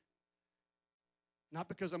me, not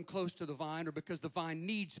because I'm close to the vine or because the vine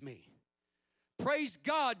needs me. Praise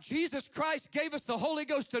God, Jesus Christ gave us the Holy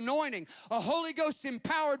Ghost anointing, a Holy Ghost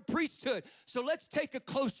empowered priesthood. So let's take a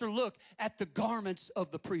closer look at the garments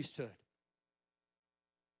of the priesthood.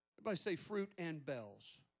 Everybody say fruit and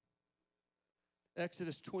bells.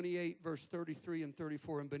 Exodus 28, verse 33 and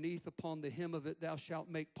 34, and beneath upon the hem of it thou shalt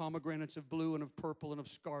make pomegranates of blue and of purple and of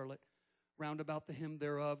scarlet, round about the hem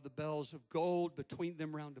thereof, the bells of gold between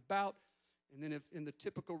them round about. And then if in the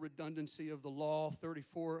typical redundancy of the law,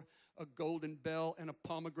 34, a golden bell and a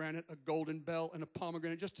pomegranate, a golden bell and a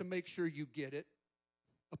pomegranate, just to make sure you get it,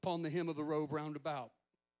 upon the hem of the robe round about.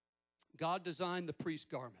 God designed the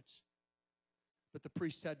priest garments, but the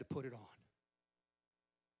priests had to put it on.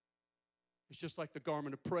 It's just like the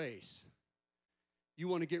garment of praise. You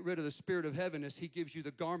want to get rid of the spirit of heaviness, he gives you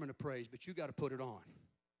the garment of praise, but you got to put it on.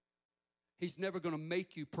 He's never going to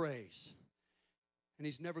make you praise. And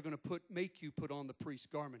he's never going to make you put on the priest's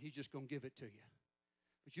garment. He's just going to give it to you.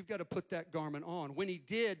 But you've got to put that garment on. When he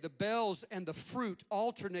did, the bells and the fruit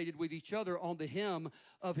alternated with each other on the hem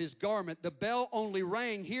of his garment. The bell only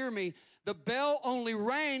rang, hear me, the bell only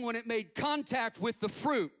rang when it made contact with the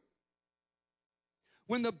fruit.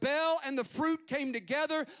 When the bell and the fruit came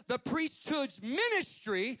together, the priesthood's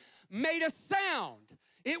ministry made a sound.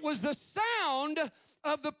 It was the sound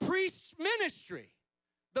of the priest's ministry.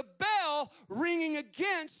 The bell ringing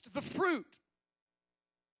against the fruit.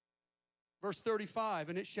 Verse 35,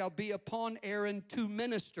 and it shall be upon Aaron to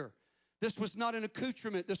minister. This was not an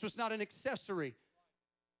accoutrement. This was not an accessory.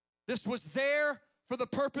 This was there for the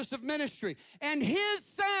purpose of ministry. And his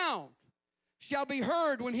sound shall be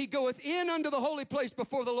heard when he goeth in unto the holy place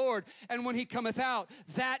before the Lord, and when he cometh out,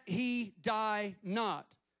 that he die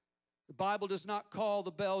not. The Bible does not call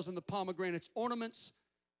the bells and the pomegranates ornaments,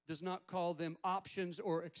 does not call them options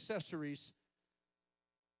or accessories.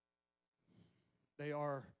 They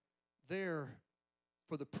are there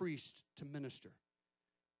for the priest to minister.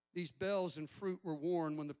 These bells and fruit were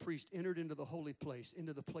worn when the priest entered into the holy place,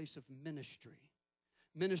 into the place of ministry,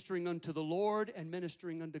 ministering unto the Lord and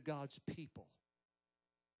ministering unto God's people.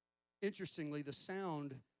 Interestingly, the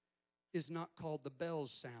sound is not called the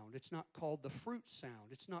bells sound. It's not called the fruit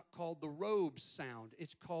sound. It's not called the robes sound.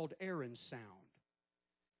 It's called Aaron's sound.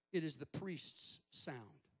 It is the priest's sound.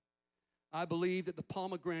 I believe that the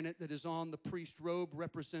pomegranate that is on the priest's robe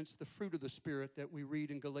represents the fruit of the Spirit that we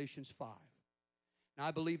read in Galatians 5. And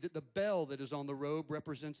I believe that the bell that is on the robe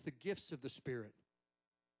represents the gifts of the Spirit.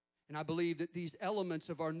 And I believe that these elements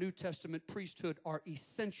of our New Testament priesthood are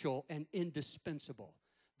essential and indispensable.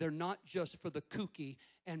 They're not just for the kooky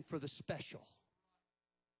and for the special.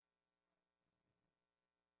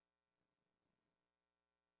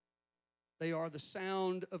 They are the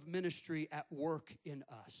sound of ministry at work in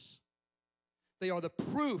us. They are the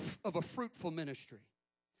proof of a fruitful ministry.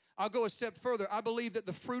 I'll go a step further. I believe that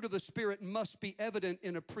the fruit of the Spirit must be evident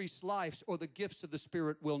in a priest's life, or the gifts of the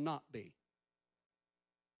Spirit will not be.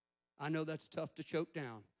 I know that's tough to choke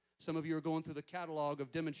down. Some of you are going through the catalog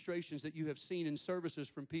of demonstrations that you have seen in services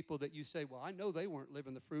from people that you say, well, I know they weren't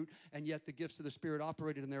living the fruit, and yet the gifts of the Spirit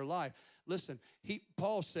operated in their life. Listen,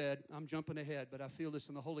 Paul said, I'm jumping ahead, but I feel this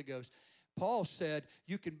in the Holy Ghost. Paul said,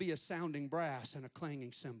 you can be a sounding brass and a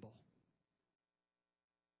clanging cymbal.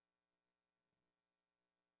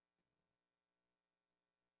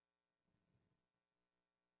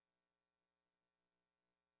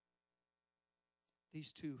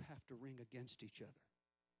 These two have to ring against each other.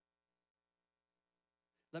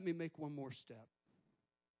 Let me make one more step.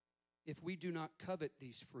 If we do not covet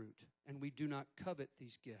these fruit and we do not covet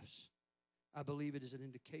these gifts, I believe it is an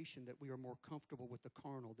indication that we are more comfortable with the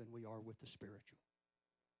carnal than we are with the spiritual.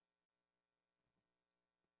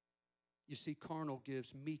 You see, carnal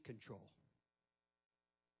gives me control.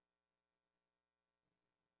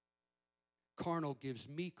 Carnal gives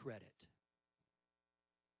me credit.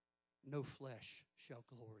 No flesh shall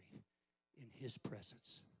glory in his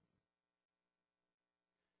presence.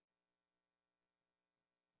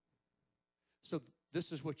 So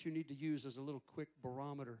this is what you need to use as a little quick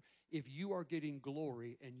barometer. If you are getting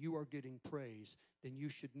glory and you are getting praise, then you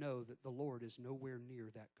should know that the Lord is nowhere near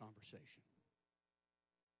that conversation.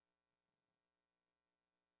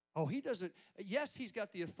 Oh, he doesn't. Yes, he's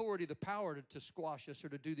got the authority, the power to squash us or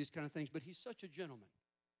to do these kind of things, but he's such a gentleman.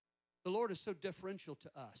 The Lord is so deferential to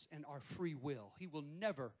us and our free will. He will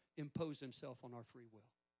never impose himself on our free will.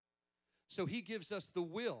 So he gives us the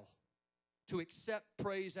will to accept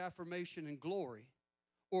praise, affirmation, and glory,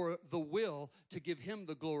 or the will to give him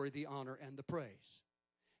the glory, the honor, and the praise.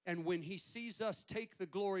 And when he sees us take the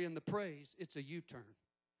glory and the praise, it's a U-turn.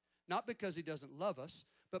 Not because he doesn't love us,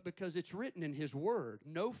 but because it's written in his word,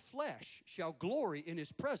 no flesh shall glory in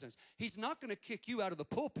his presence. He's not going to kick you out of the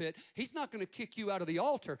pulpit. He's not going to kick you out of the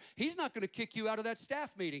altar. He's not going to kick you out of that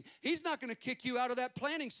staff meeting. He's not going to kick you out of that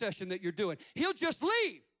planning session that you're doing. He'll just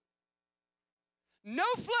leave. No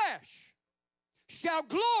flesh shall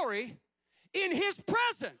glory in his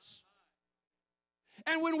presence.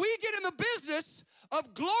 And when we get in the business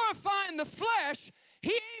of glorifying the flesh,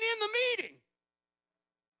 he ain't in the meeting.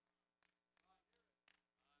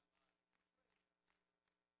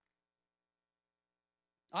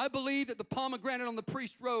 I believe that the pomegranate on the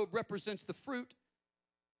priest's robe represents the fruit.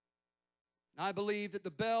 I believe that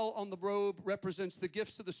the bell on the robe represents the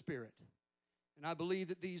gifts of the Spirit. And I believe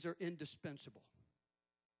that these are indispensable.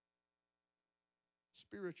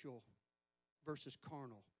 Spiritual versus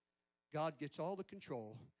carnal. God gets all the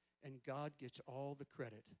control and God gets all the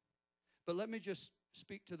credit. But let me just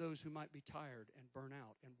speak to those who might be tired and burn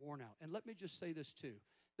out and worn out. And let me just say this too.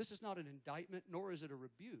 This is not an indictment, nor is it a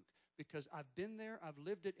rebuke, because I've been there, I've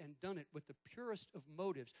lived it, and done it with the purest of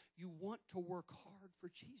motives. You want to work hard for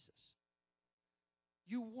Jesus.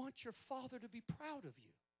 You want your Father to be proud of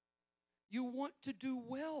you. You want to do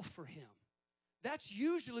well for him. That's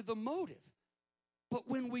usually the motive. But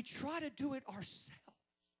when we try to do it ourselves,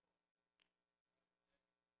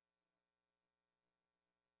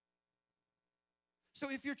 so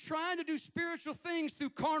if you're trying to do spiritual things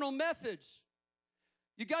through carnal methods,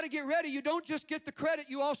 you got to get ready. You don't just get the credit,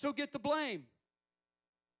 you also get the blame.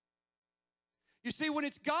 You see, when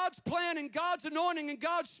it's God's plan and God's anointing and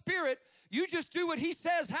God's Spirit, you just do what He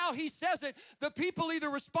says, how He says it. The people either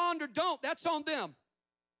respond or don't. That's on them.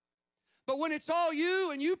 But when it's all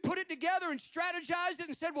you and you put it together and strategize it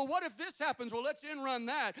and said, well, what if this happens? Well, let's run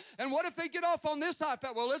that. And what if they get off on this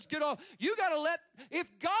iPad? Well, let's get off. You got to if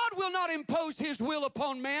God will not impose His will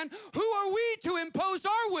upon man, who are we to impose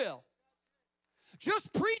our will?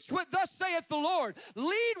 Just preach what thus saith the Lord.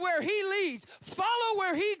 Lead where He leads. Follow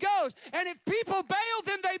where He goes. And if people bail,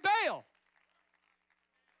 then they bail.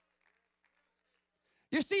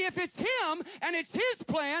 You see, if it's Him and it's His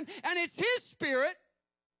plan and it's His Spirit,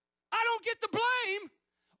 I don't get the blame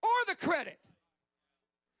or the credit.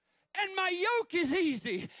 And my yoke is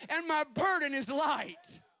easy and my burden is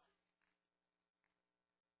light.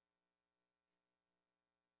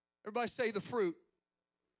 Everybody say the fruit.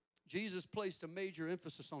 Jesus placed a major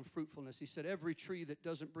emphasis on fruitfulness. He said every tree that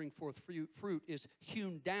doesn't bring forth fruit is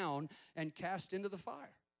hewn down and cast into the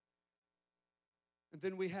fire. And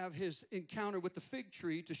then we have His encounter with the fig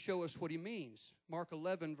tree to show us what He means. Mark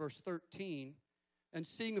 11, verse 13. And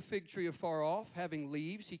seeing a fig tree afar off, having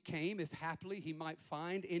leaves, he came, if haply he might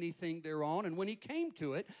find anything thereon. And when he came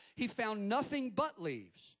to it, he found nothing but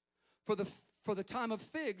leaves, for the time of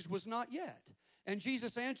figs was not yet. And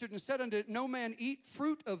Jesus answered and said unto it, no man eat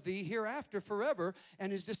fruit of thee hereafter forever.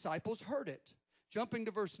 And his disciples heard it. Jumping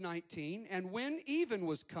to verse 19, and when even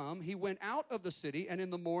was come, he went out of the city, and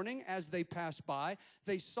in the morning, as they passed by,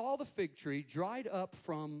 they saw the fig tree dried up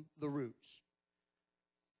from the roots.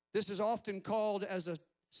 This is often called as a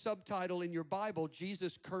subtitle in your Bible,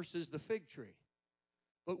 Jesus curses the fig tree.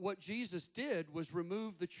 But what Jesus did was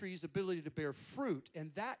remove the tree's ability to bear fruit,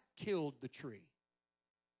 and that killed the tree.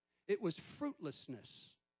 It was fruitlessness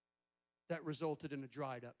that resulted in a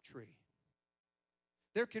dried up tree.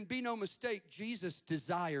 There can be no mistake, Jesus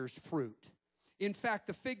desires fruit. In fact,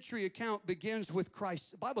 the fig tree account begins with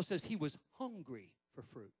Christ. The Bible says He was hungry for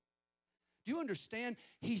fruit. Do you understand?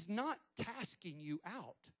 He's not tasking you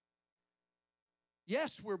out.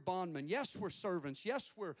 Yes, we're bondmen. Yes, we're servants.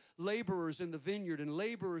 Yes, we're laborers in the vineyard and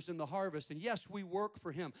laborers in the harvest. And yes, we work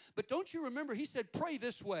for Him. But don't you remember, He said, pray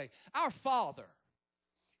this way. Our Father.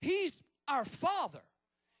 He's our Father.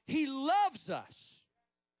 He loves us.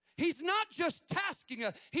 He's not just tasking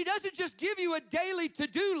us. He doesn't just give you a daily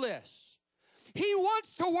to-do list. He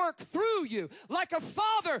wants to work through you, like a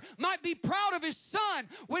father might be proud of his son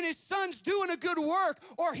when his son's doing a good work,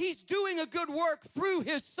 or he's doing a good work through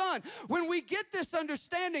his son. When we get this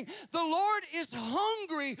understanding, the Lord is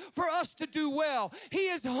hungry for us to do well. He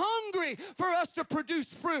is hungry for us to produce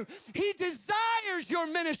fruit. He desires your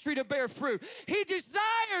ministry to bear fruit. He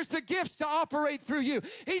desires the gifts to operate through you.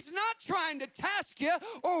 He's not trying to task you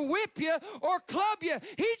or whip you or club you.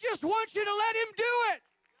 He just wants you to let Him do it.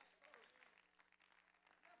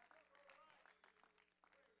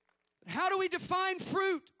 How do we define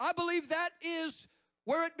fruit? I believe that is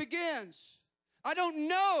where it begins. I don't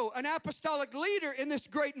know an apostolic leader in this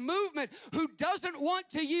great movement who doesn't want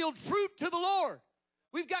to yield fruit to the Lord.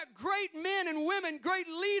 We've got great men and women, great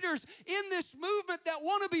leaders in this movement that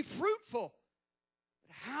want to be fruitful.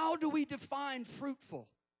 But how do we define fruitful?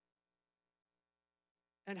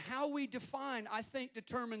 And how we define, I think,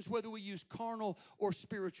 determines whether we use carnal or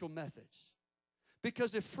spiritual methods.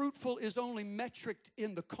 Because if fruitful is only metriced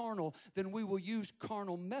in the carnal, then we will use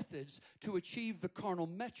carnal methods to achieve the carnal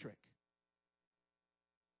metric.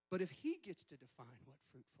 But if He gets to define what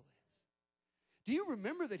fruitful is, do you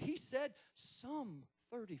remember that He said some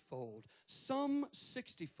 30-fold, some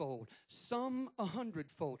 60-fold, some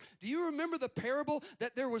 100-fold? Do you remember the parable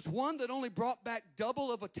that there was one that only brought back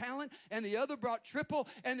double of a talent and the other brought triple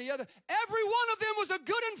and the other? Every one of them was a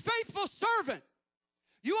good and faithful servant.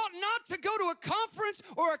 You ought not to go to a conference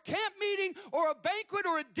or a camp meeting or a banquet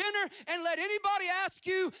or a dinner and let anybody ask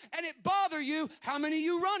you and it bother you, how many are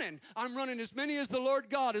you running? I'm running as many as the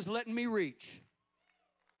Lord God is letting me reach.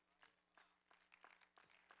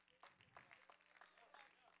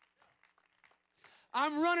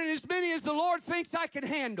 I'm running as many as the Lord thinks I can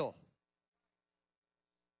handle.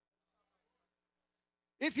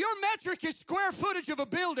 If your metric is square footage of a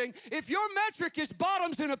building, if your metric is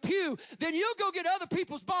bottoms in a pew, then you'll go get other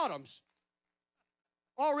people's bottoms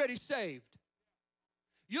already saved.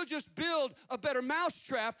 You'll just build a better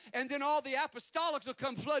mousetrap, and then all the apostolics will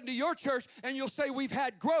come flooding to your church, and you'll say, we've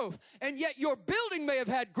had growth. And yet your building may have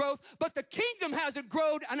had growth, but the kingdom hasn't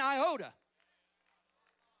grown an iota.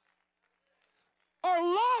 Are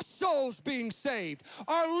lost souls being saved?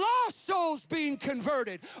 Are lost souls being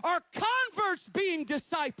converted? Are converts being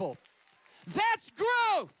discipled? That's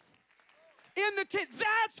growth.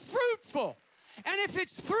 That's fruitful. And if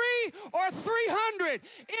it's 3 or 300,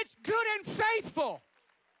 it's good and faithful.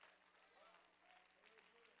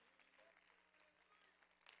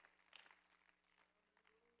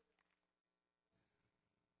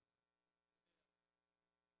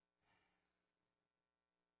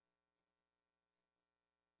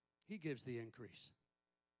 He gives the increase.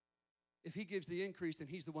 If he gives the increase, then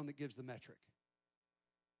he's the one that gives the metric.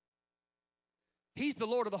 He's the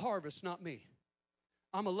Lord of the harvest, not me.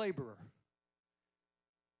 I'm a laborer.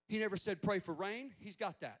 He never said pray for rain. He's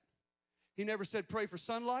got that. He never said pray for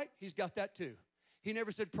sunlight. He's got that too. He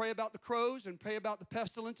never said pray about the crows and pray about the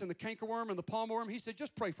pestilence and the cankerworm and the palmerworm. He said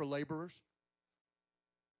just pray for laborers.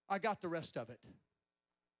 I got the rest of it.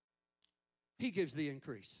 He gives the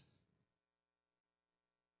increase.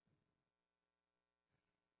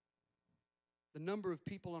 The number of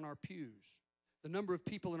people on our pews, the number of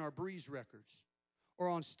people in our breeze records or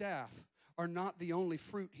on staff are not the only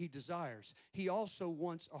fruit he desires. He also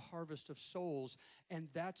wants a harvest of souls, and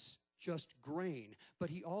that's just grain. But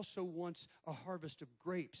he also wants a harvest of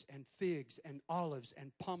grapes and figs and olives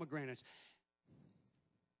and pomegranates.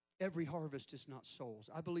 Every harvest is not souls.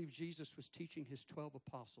 I believe Jesus was teaching his 12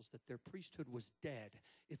 apostles that their priesthood was dead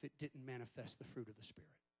if it didn't manifest the fruit of the Spirit.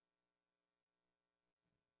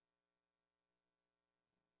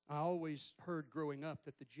 I always heard growing up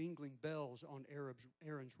that the jingling bells on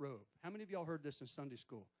Aaron's robe. How many of y'all heard this in Sunday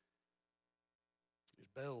school? There's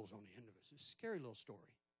bells on the end of it. It's a scary little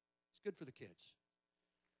story. It's good for the kids.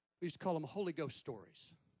 We used to call them Holy Ghost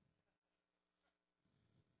stories.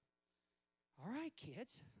 All right,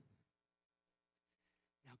 kids.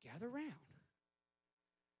 Now gather around.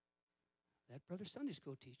 Let Brother Sunday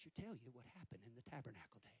School teacher tell you what happened in the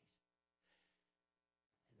tabernacle days.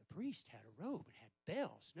 The priest had a robe and had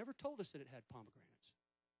bells. Never told us that it had pomegranates.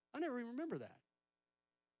 I never even remember that.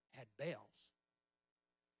 Had bells.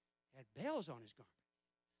 Had bells on his garment.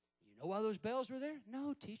 You know why those bells were there?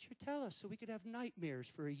 No, teacher, tell us, so we could have nightmares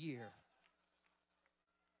for a year.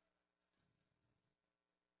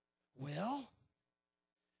 Well,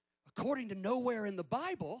 according to nowhere in the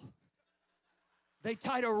Bible, they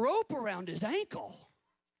tied a rope around his ankle.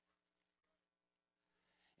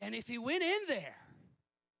 And if he went in there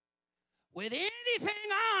with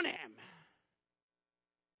anything on him,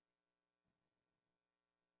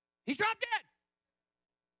 he dropped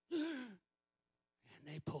dead. And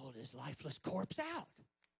they pulled his lifeless corpse out.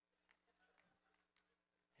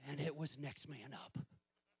 And it was next man up.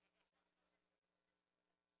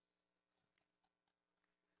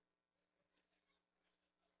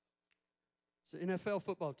 It's an NFL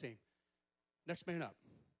football team. Next man up.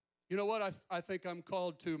 You know what? I think I'm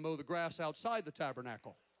called to mow the grass outside the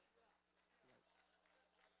tabernacle.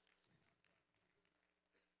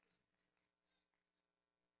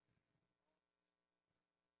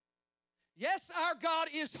 Yes, our God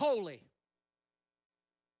is holy.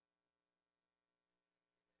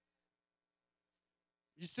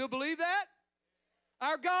 You still believe that?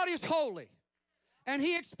 Our God is holy. And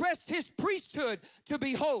he expressed his priesthood to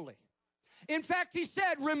be holy. In fact, he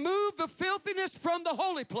said, remove the filthiness from the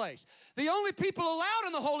holy place. The only people allowed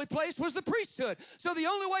in the holy place was the priesthood. So the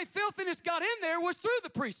only way filthiness got in there was through the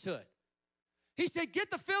priesthood. He said, get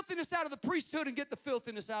the filthiness out of the priesthood and get the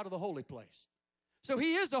filthiness out of the holy place. So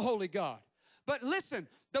he is a holy God. But listen,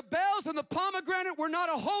 the bells and the pomegranate were not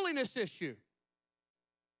a holiness issue.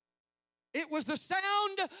 It was the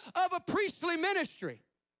sound of a priestly ministry.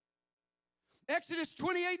 Exodus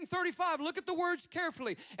 28 and 35, look at the words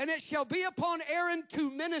carefully. And it shall be upon Aaron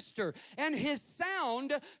to minister, and his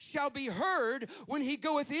sound shall be heard when he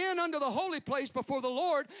goeth in unto the holy place before the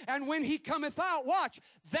Lord, and when he cometh out, watch,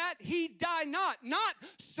 that he die not. Not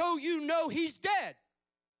so you know he's dead.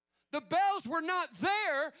 The bells were not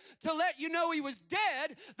there to let you know he was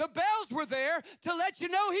dead. The bells were there to let you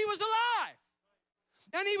know he was alive.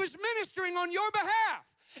 And he was ministering on your behalf.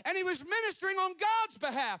 And he was ministering on God's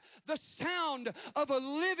behalf. The sound of a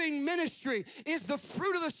living ministry is the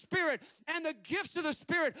fruit of the Spirit and the gifts of the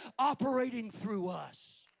Spirit operating through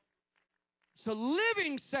us. It's a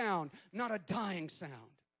living sound, not a dying sound.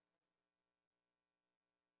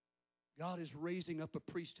 God is raising up a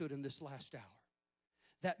priesthood in this last hour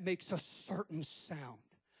that makes a certain sound.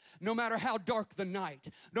 No matter how dark the night,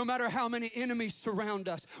 no matter how many enemies surround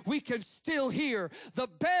us, we can still hear the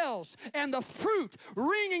bells and the fruit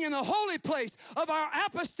ringing in the holy place of our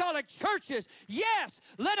apostolic churches. Yes,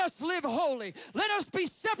 let us live holy. Let us be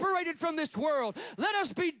separated from this world. Let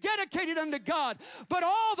us be dedicated unto God. But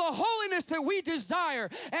all the holiness that we desire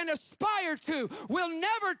and aspire to will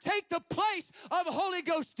never take the place of Holy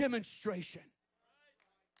Ghost demonstration.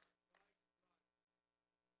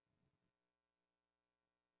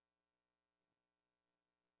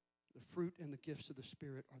 The fruit and the gifts of the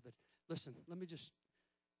Spirit are the, listen,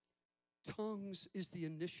 tongues is the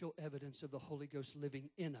initial evidence of the Holy Ghost living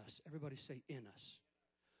in us. Everybody say in us.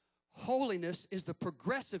 Holiness is the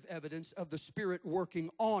progressive evidence of the Spirit working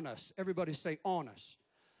on us. Everybody say on us.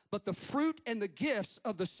 But the fruit and the gifts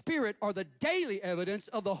of the Spirit are the daily evidence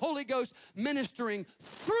of the Holy Ghost ministering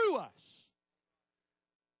through us.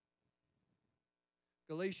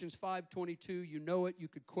 Galatians 5:22, you know it, you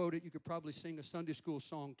could quote it, you could probably sing a Sunday school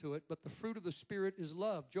song to it, but the fruit of the Spirit is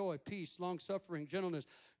love, joy, peace, long-suffering, gentleness,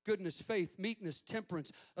 goodness, faith, meekness,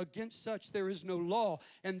 temperance. Against such there is no law,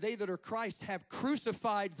 and they that are Christ have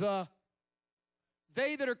crucified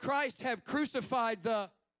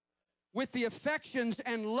with the affections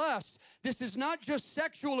and lusts. This is not just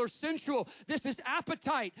sexual or sensual. This is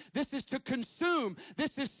appetite. This is to consume.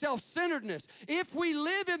 This is self-centeredness. If we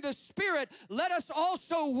live in the Spirit, let us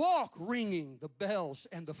also walk, ringing the bells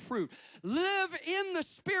and the fruit. Live in the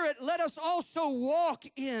Spirit. Let us also walk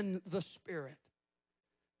in the Spirit.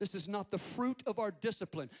 This is not the fruit of our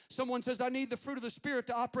discipline. Someone says, I need the fruit of the Spirit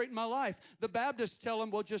to operate in my life. The Baptists tell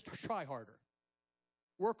them, well, just try harder.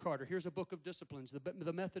 Work harder. Here's a book of disciplines.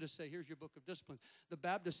 The Methodists say, here's your book of disciplines. The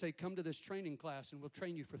Baptists say, come to this training class and we'll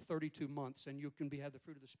train you for 32 months and you can have the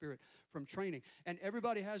fruit of the Spirit from training. And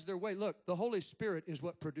everybody has their way. Look, the Holy Spirit is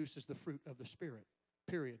what produces the fruit of the Spirit,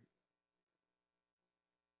 period.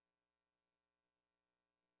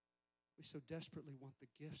 We so desperately want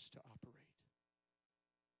the gifts to operate.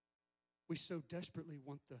 We so desperately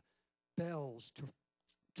want the bells to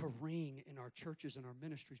ring in our churches and our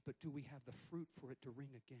ministries, but do we have the fruit for it to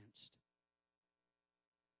ring against?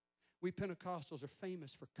 We Pentecostals are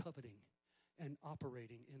famous for coveting and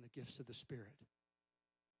operating in the gifts of the Spirit.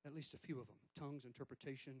 At least a few of them. Tongues,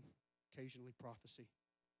 interpretation, occasionally prophecy.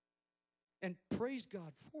 And praise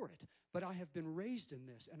God for it. But I have been raised in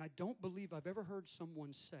this, and I don't believe I've ever heard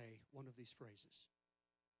someone say one of these phrases.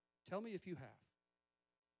 Tell me if you have.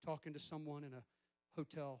 Talking to someone in a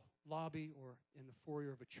hotel lobby or in the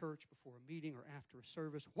foyer of a church before a meeting or after a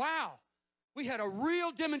service. Wow, we had a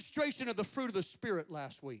real demonstration of the fruit of the Spirit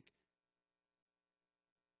last week.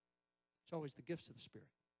 It's always the gifts of the Spirit.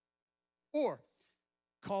 Or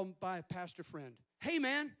called by a pastor friend. Hey,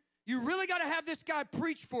 man, you really got to have this guy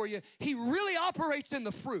preach for you. He really operates in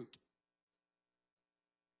the fruit.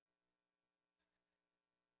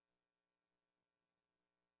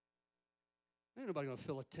 Ain't nobody going to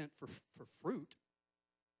fill a tent for fruit.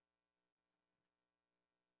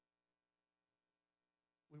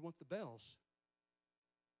 We want the bells.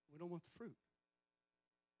 We don't want the fruit.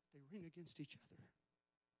 They ring against each other.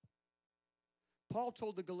 Paul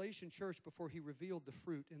told the Galatian church before he revealed the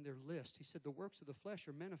fruit in their list, he said, the works of the flesh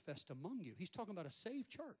are manifest among you. He's talking about a saved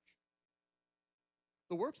church.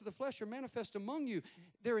 The works of the flesh are manifest among you.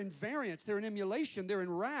 They're in variance, they're in emulation, they're in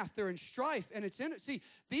wrath, they're in strife, and it's in it. See,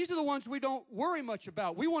 these are the ones we don't worry much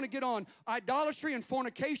about. We want to get on idolatry and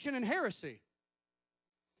fornication and heresy.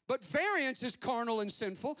 But variance is carnal and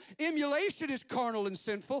sinful. Emulation is carnal and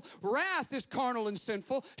sinful. Wrath is carnal and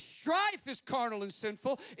sinful. Strife is carnal and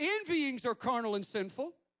sinful. Envyings are carnal and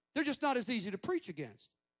sinful. They're just not as easy to preach against.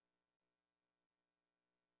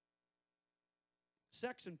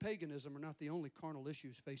 Sex and paganism are not the only carnal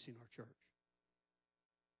issues facing our church.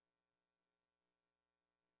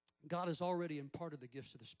 God has already imparted the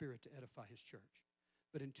gifts of the Spirit to edify His church.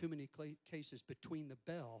 But in too many cases, between the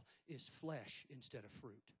bell is flesh instead of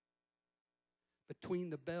fruit. Between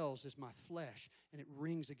the bells is my flesh, and it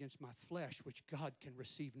rings against my flesh, which God can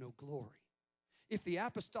receive no glory. If the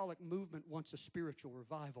apostolic movement wants a spiritual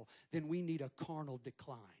revival, then we need a carnal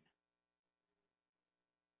decline.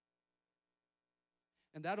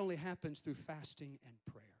 And that only happens through fasting and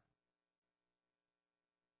prayer.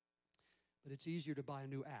 But it's easier to buy a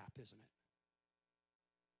new app, isn't it?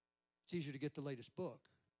 It's easier to get the latest book.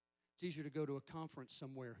 It's easier to go to a conference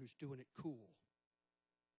somewhere who's doing it cool.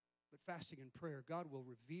 But fasting and prayer, God will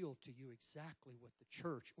reveal to you exactly what the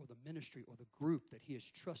church or the ministry or the group that He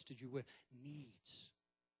has trusted you with needs.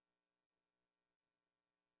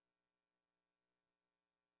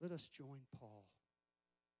 Let us join Paul.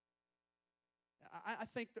 I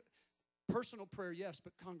think that personal prayer, yes,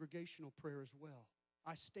 but congregational prayer as well.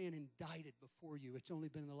 I stand indicted before you. It's only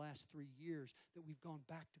been in the last 3 years that we've gone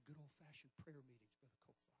back to good old-fashioned prayer meetings, Brother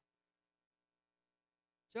Kofa.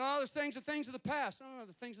 So, those things are things of the past. No,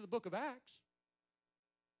 the things of the book of Acts.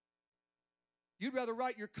 You'd rather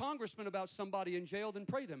write your congressman about somebody in jail than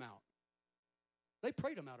pray them out. They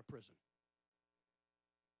prayed them out of prison.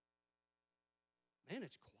 Man,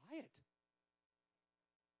 it's quiet.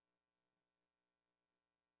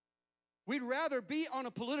 We'd rather be on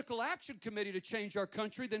a political action committee to change our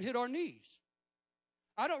country than hit our knees.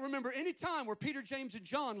 I don't remember any time where Peter, James, and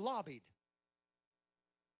John lobbied.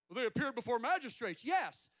 Well, they appeared before magistrates.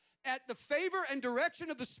 Yes, at the favor and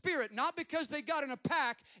direction of the Spirit, not because they got in a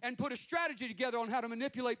pack and put a strategy together on how to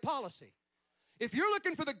manipulate policy. If you're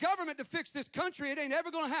looking for the government to fix this country, it ain't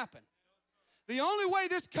ever going to happen. The only way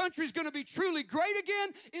this country is going to be truly great again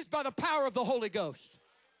is by the power of the Holy Ghost.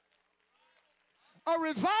 A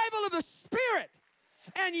revival of the Spirit.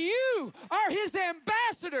 And you are His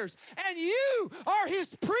ambassadors, and you are His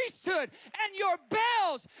priesthood, and your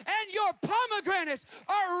bells and your pomegranates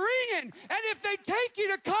are ringing. And if they take you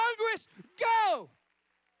to Congress, go.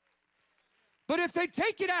 But if they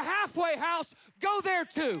take you to halfway house, go there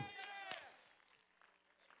too.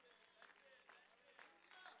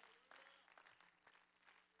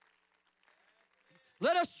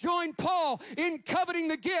 Let us join Paul in coveting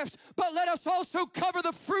the gifts, but let us also cover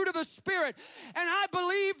the fruit of the Spirit. And I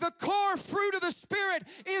believe the core fruit of the Spirit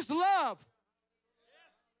is love.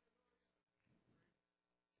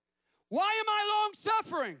 Why am I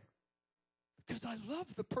long-suffering? Because I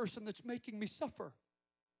love the person that's making me suffer.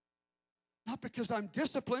 Not because I'm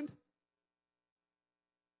disciplined.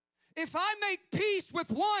 If I make peace with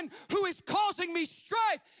one who is causing me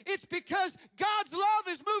strife, it's because God's love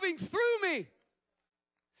is moving through me.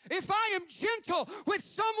 If I am gentle with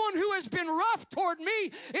someone who has been rough toward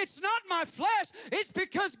me, it's not my flesh. It's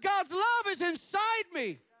because God's love is inside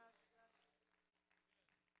me.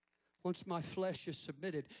 Once my flesh is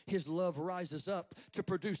submitted, His love rises up to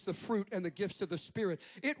produce the fruit and the gifts of the Spirit.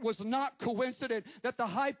 It was not coincident that the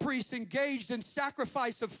high priest engaged in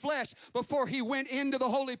sacrifice of flesh before he went into the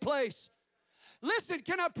holy place. Listen,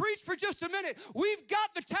 can I preach for just a minute? We've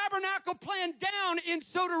got the tabernacle plan down in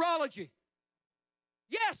soterology.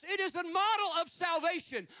 Yes, it is a model of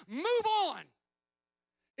salvation. Move on.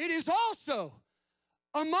 It is also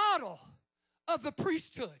a model of the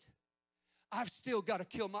priesthood. I've still got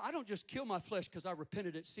to I don't just kill my flesh because I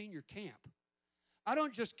repented at senior camp. I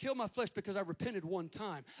don't just kill my flesh because I repented one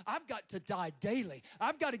time. I've got to die daily.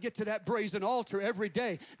 I've got to get to that brazen altar every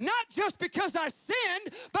day. Not just because I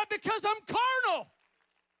sinned, but because I'm carnal.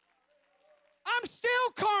 I'm still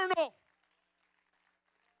carnal.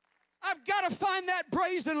 I've got to find that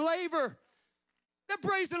brazen laver. That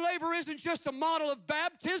brazen laver isn't just a model of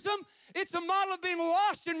baptism. It's a model of being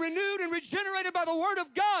washed and renewed and regenerated by the Word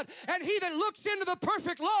of God. And he that looks into the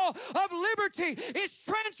perfect law of liberty is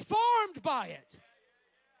transformed by it.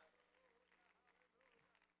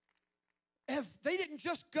 If they didn't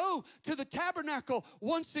just go to the tabernacle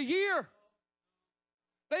once a year.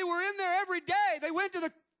 They were in there every day. They went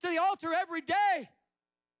to the altar every day.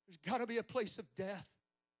 There's got to be a place of death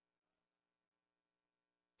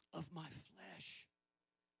of my flesh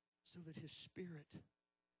so that His Spirit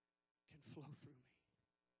can flow through me.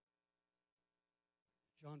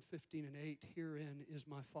 John 15:8, herein is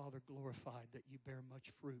my Father glorified, that ye bear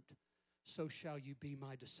much fruit. So shall you be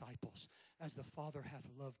my disciples. As the Father hath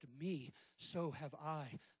loved me, so have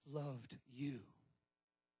I loved you.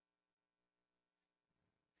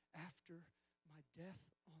 After my death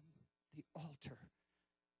on the altar,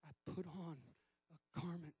 I put on a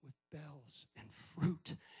garment with bells and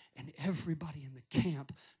fruit, and everybody in the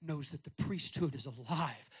camp knows that the priesthood is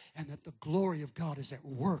alive and that the glory of God is at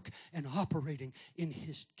work and operating in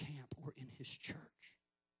His camp or in His church.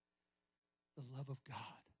 The love of God.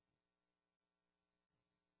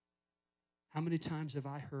 How many times have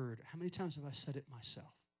I heard, how many times have I said it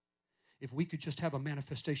myself? If we could just have a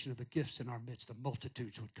manifestation of the gifts in our midst, the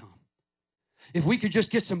multitudes would come. If we could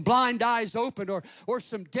just get some blind eyes opened or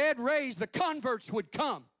some dead raised, the converts would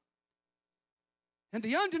come. And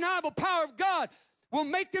the undeniable power of God will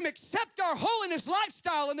make them accept our holiness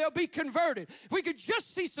lifestyle and they'll be converted. If we could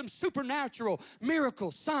just see some supernatural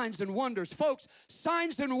miracles, signs and wonders. Folks,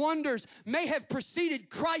 signs and wonders may have preceded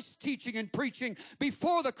Christ's teaching and preaching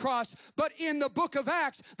before the cross, but in the book of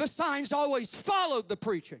Acts, the signs always followed the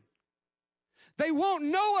preaching. They won't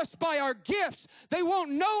know us by our gifts. They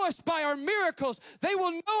won't know us by our miracles. They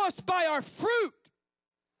will know us by our fruit,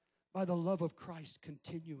 by the love of Christ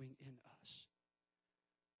continuing in us.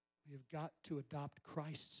 We have got to adopt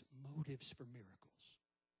Christ's motives for miracles.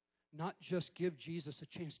 Not just give Jesus a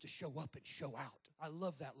chance to show up and show out. I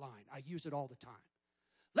love that line. I use it all the time.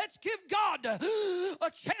 Let's give God a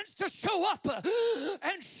chance to show up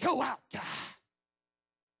and show out.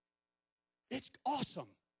 It's awesome.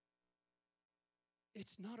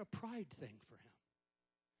 It's not a pride thing for Him.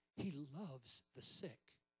 He loves the sick.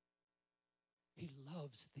 He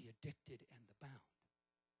loves the addicted and the bound.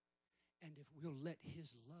 And if we'll let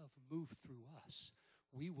His love move through us,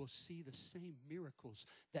 we will see the same miracles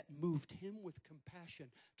that moved him with compassion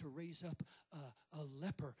to raise up a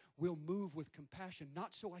leper. We'll move with compassion,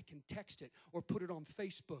 not so I can text it or put it on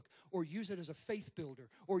Facebook or use it as a faith builder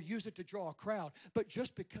or use it to draw a crowd, but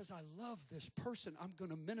just because I love this person, I'm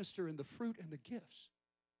going to minister in the fruit and the gifts.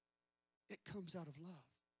 It comes out of love.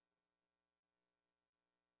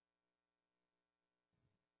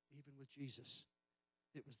 Even with Jesus,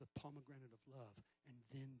 it was the pomegranate of love and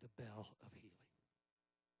then the bell of healing.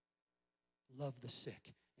 Love the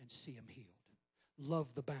sick and see them healed.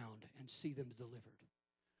 Love the bound and see them delivered.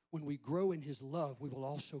 When we grow in his love, we will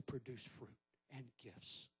also produce fruit and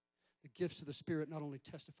gifts. The gifts of the Spirit not only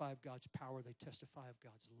testify of God's power, they testify of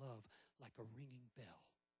God's love like a ringing bell.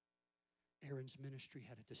 Aaron's ministry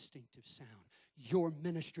had a distinctive sound. Your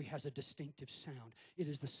ministry has a distinctive sound. It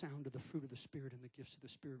is the sound of the fruit of the Spirit and the gifts of the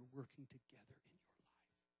Spirit working together in your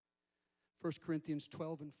life. 1 Corinthians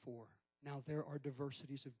 12:4. Now there are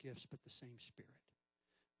diversities of gifts, but the same Spirit.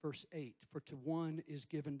 Verse 8, for to one is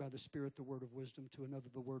given by the Spirit the word of wisdom, to another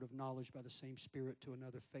the word of knowledge by the same Spirit, to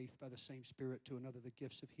another faith by the same Spirit, to another the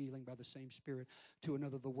gifts of healing by the same Spirit, to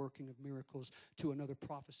another the working of miracles, to another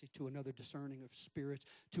prophecy, to another discerning of spirits,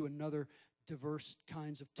 to another diverse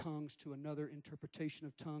kinds of tongues, to another interpretation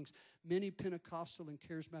of tongues. Many Pentecostal and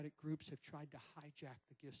charismatic groups have tried to hijack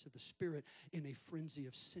the gifts of the Spirit in a frenzy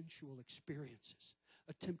of sensual experiences,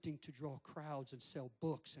 attempting to draw crowds and sell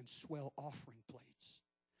books and swell offering plates.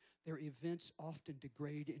 Their events often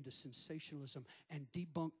degrade into sensationalism and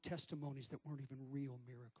debunk testimonies that weren't even real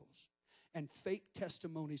miracles, and fake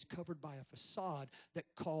testimonies covered by a facade that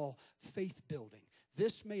call faith building.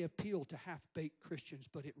 This may appeal to half-baked Christians,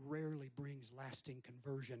 but it rarely brings lasting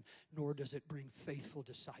conversion, nor does it bring faithful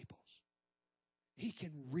disciples. He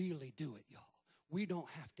can really do it, y'all. We don't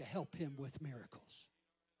have to help him with miracles.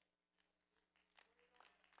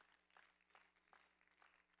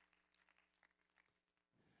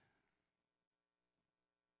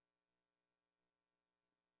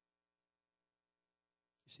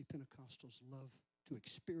 You see, Pentecostals love to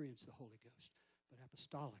experience the Holy Ghost, but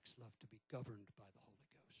apostolics love to be governed by the Holy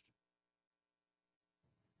Ghost.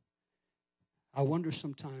 I wonder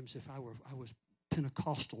sometimes if I was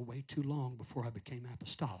Pentecostal way too long before I became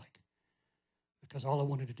apostolic, because all I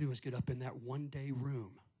wanted to do was get up in that one-day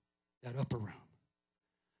room, that upper room.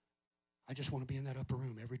 I just want to be in that upper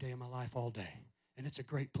room every day of my life, all day. And it's a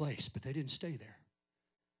great place, but they didn't stay there.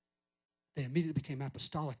 They immediately became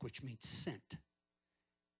apostolic, which means sent.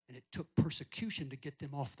 And it took persecution to get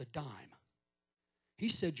them off the dime. He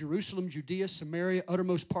said, Jerusalem, Judea, Samaria,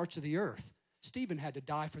 uttermost parts of the earth. Stephen had to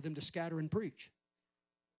die for them to scatter and preach.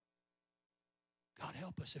 God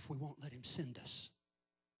help us if we won't let him send us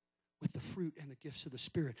with the fruit and the gifts of the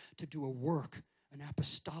Spirit to do a work, an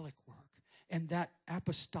apostolic work. And that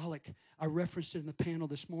apostolic, I referenced it in the panel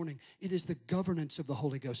this morning, it is the governance of the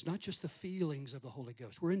Holy Ghost, not just the feelings of the Holy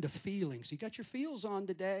Ghost. We're into feelings. You got your feels on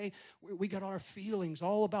today. We got our feelings,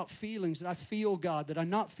 all about feelings, that I feel God, that I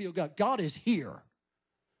not feel God. God is here.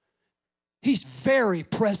 He's very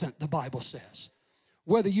present, the Bible says.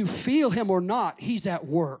 Whether you feel him or not, he's at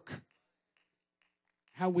work.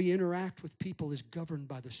 How we interact with people is governed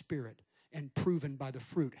by the Spirit and proven by the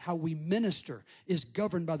fruit. How we minister is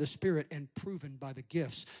governed by the Spirit and proven by the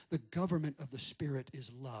gifts. The government of the Spirit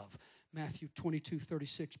is love. Matthew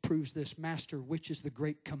 22:36 proves this. Master, which is the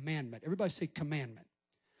great commandment? Everybody say commandment.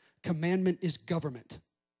 Commandment is government.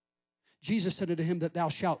 Jesus said unto him that thou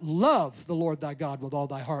shalt love the Lord thy God with all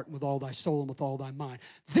thy heart and with all thy soul and with all thy mind.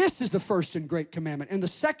 This is the first and great commandment. And the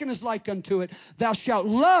second is like unto it, thou shalt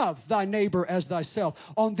love thy neighbor as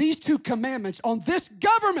thyself. On these two commandments, on this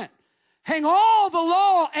government, hang all the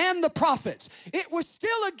law and the prophets. It was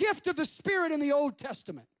still a gift of the Spirit in the Old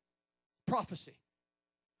Testament. Prophecy.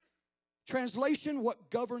 Translation,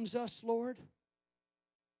 what governs us, Lord?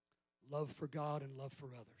 Love for God and love for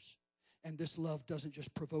others. And this love doesn't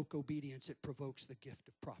just provoke obedience, it provokes the gift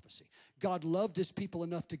of prophecy. God loved his people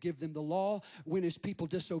enough to give them the law. When his people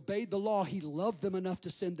disobeyed the law, he loved them enough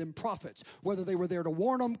to send them prophets. Whether they were there to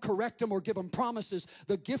warn them, correct them, or give them promises,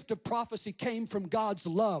 the gift of prophecy came from God's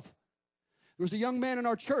love. There was a young man in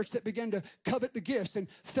our church that began to covet the gifts and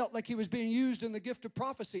felt like he was being used in the gift of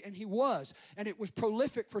prophecy, and he was. And it was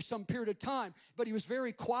prolific for some period of time, but he was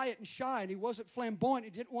very quiet and shy, and he wasn't flamboyant.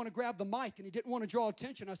 He didn't want to grab the mic, and he didn't want to draw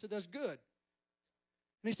attention. I said, that's good. And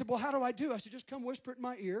he said, well, how do I do? I said, just come whisper it in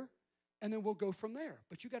my ear, and then we'll go from there.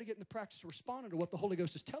 But you got to get in the practice of responding to what the Holy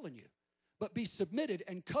Ghost is telling you, but be submitted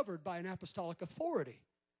and covered by an apostolic authority.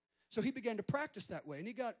 So he began to practice that way, and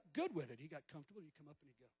he got good with it. He got comfortable. He'd come up and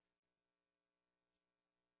he'd go.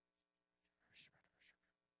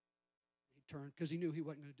 turned because he knew he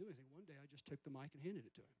wasn't going to do anything. One day I just took the mic and handed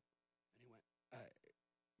it to him. And he went,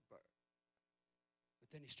 but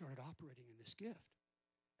then he started operating in this gift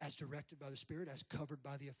as directed by the Spirit, as covered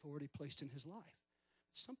by the authority placed in his life.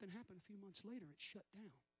 Something happened a few months later. It shut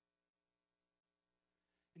down.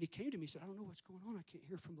 And he came to me and said, I don't know what's going on. I can't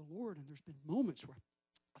hear from the Lord. And there's been moments where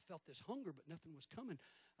I felt this hunger, but nothing was coming.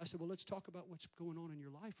 I said, well, let's talk about what's going on in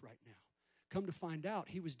your life right now. Come to find out,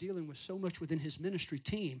 he was dealing with so much within his ministry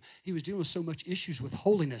team. He was dealing with so much issues with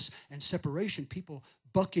holiness and separation, people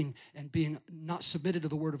bucking and being not submitted to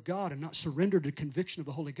the Word of God and not surrendered to conviction of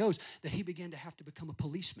the Holy Ghost, that he began to have to become a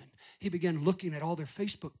policeman. He began looking at all their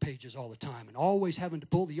Facebook pages all the time and always having to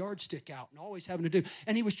pull the yardstick out and always having to do.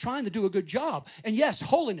 And he was trying to do a good job. And yes,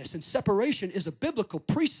 holiness and separation is a biblical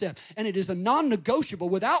precept, and it is a non-negotiable.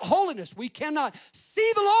 Without holiness, we cannot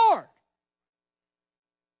see the Lord.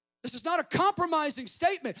 This is not a compromising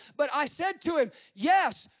statement, but I said to him,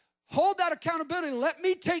 yes, hold that accountability. Let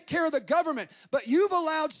me take care of the government, but you've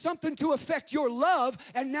allowed something to affect your love,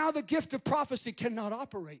 and now the gift of prophecy cannot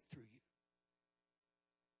operate through you.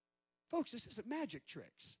 Folks, this isn't magic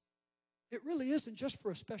tricks. It really isn't just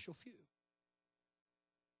for a special few.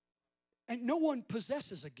 And no one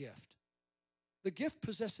possesses a gift. The gift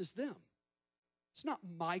possesses them. It's not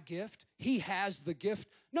my gift. He has the gift.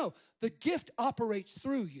 No, the gift operates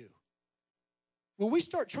through you. When we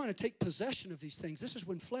start trying to take possession of these things, this is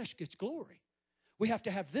when flesh gets glory. We have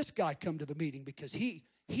to have this guy come to the meeting because he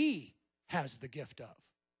has the gift of.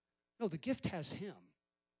 No, the gift has him.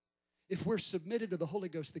 If we're submitted to the Holy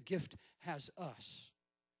Ghost, the gift has us.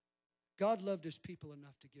 God loved his people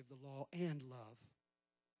enough to give the law and love.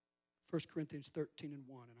 1 Corinthians 13:1,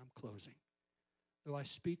 and I'm closing. Though I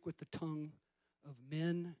speak with the tongue of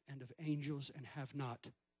men and of angels and have not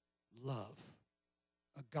love,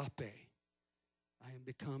 agape, I am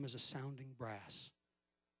become as a sounding brass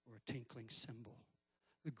or a tinkling cymbal.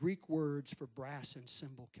 The Greek words for brass and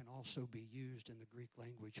cymbal can also be used in the Greek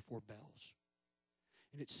language for bells.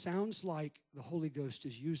 And it sounds like the Holy Ghost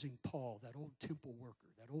is using Paul, that old temple worker,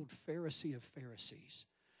 that old Pharisee of Pharisees,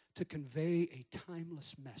 to convey a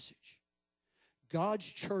timeless message. God's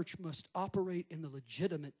church must operate in the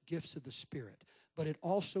legitimate gifts of the Spirit, but it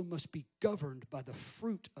also must be governed by the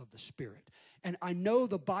fruit of the Spirit. And I know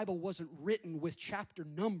the Bible wasn't written with chapter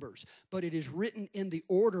numbers, but it is written in the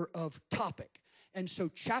order of topic. And so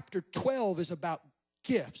chapter 12 is about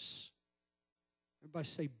gifts. Everybody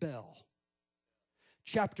say bell.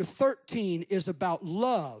 Chapter 13 is about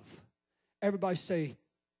love. Everybody say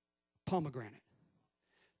pomegranate.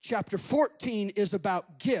 Chapter 14 is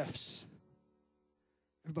about gifts.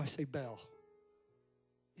 Everybody say bell.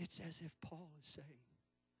 It's as if Paul is saying,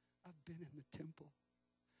 I've been in the temple.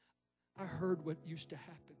 I heard what used to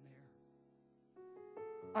happen there.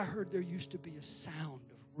 I heard there used to be a sound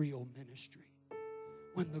of real ministry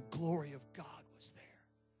when the glory of God was there.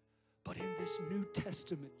 But in this New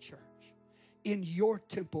Testament church, in your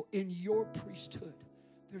temple, in your priesthood,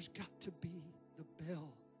 there's got to be the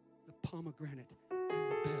bell, the pomegranate,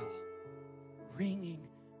 and the bell ringing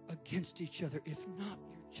against each other. If not,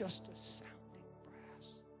 you're just a sounding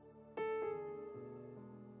brass.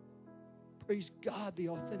 Praise God, the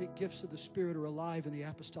authentic gifts of the Spirit are alive in the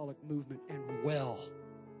apostolic movement and well.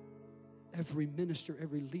 Every minister,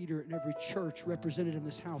 every leader, and every church represented in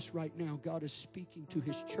this house right now, God is speaking to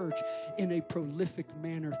his church in a prolific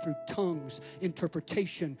manner through tongues,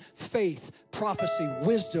 interpretation, faith, prophecy,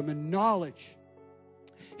 wisdom, and knowledge.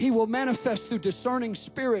 He will manifest through discerning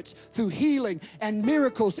spirits, through healing and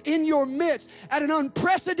miracles in your midst at an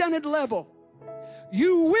unprecedented level.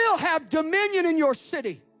 You will have dominion in your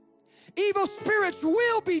city. Evil spirits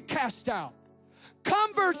will be cast out.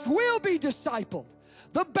 Converts will be discipled.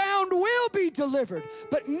 The bound will be delivered,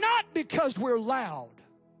 but not because we're loud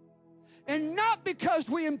and not because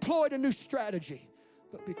we employed a new strategy,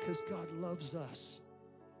 but because God loves us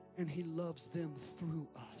and he loves them through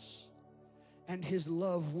us. And his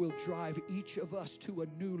love will drive each of us to a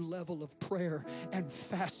new level of prayer and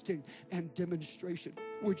fasting and demonstration.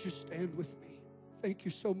 Would you stand with me? Thank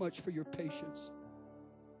you so much for your patience.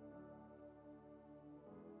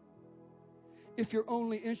 If you're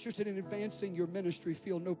only interested in advancing your ministry,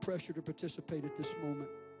 feel no pressure to participate at this moment.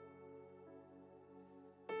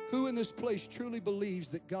 Who in this place truly believes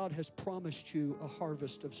that God has promised you a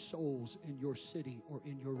harvest of souls in your city or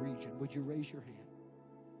in your region? Would you raise your hand?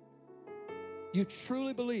 You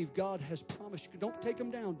truly believe God has promised you. Don't take them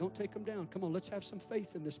down. Don't take them down. Come on, let's have some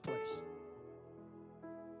faith in this place.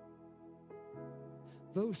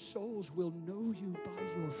 Those souls will know you by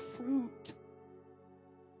your fruit.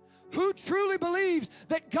 Who truly believes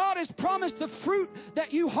that God has promised the fruit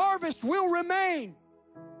that you harvest will remain?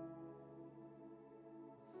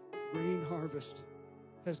 harvest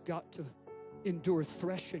has got to endure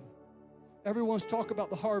threshing. Everyone wants to talk about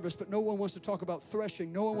the harvest, but no one wants to talk about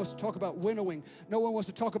threshing. No one wants to talk about winnowing. No one wants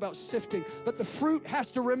to talk about sifting. But the fruit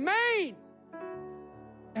has to remain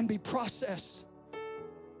and be processed.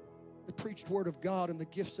 The preached word of God and the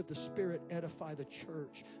gifts of the Spirit edify the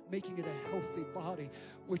church, making it a healthy body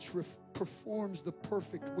which performs the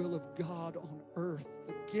perfect will of God on earth.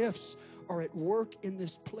 The gifts are at work in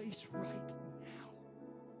this place right now.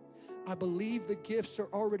 I believe the gifts are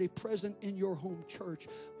already present in your home church,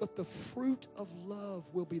 but the fruit of love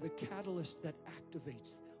will be the catalyst that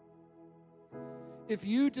activates them. If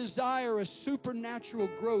you desire a supernatural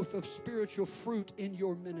growth of spiritual fruit in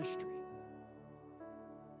your ministry,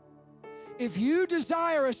 if you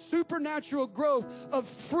desire a supernatural growth of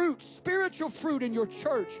fruit, spiritual fruit in your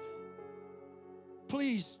church,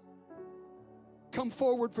 please come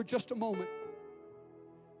forward for just a moment.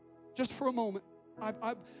 Just for a moment.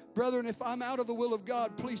 Brethren, if I'm out of the will of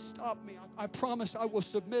God, please stop me. I promise I will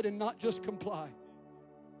submit and not just comply.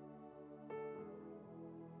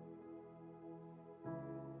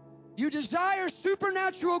 You desire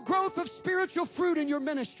supernatural growth of spiritual fruit in your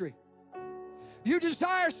ministry. You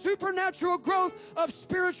desire supernatural growth of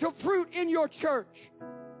spiritual fruit in your church.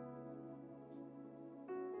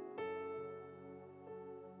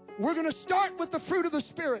 We're going to start with the fruit of the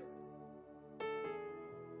Spirit.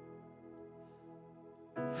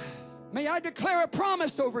 May I declare a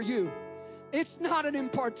promise over you. It's not an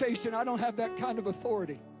impartation. I don't have that kind of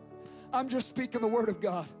authority. I'm just speaking the word of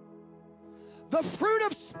God. The fruit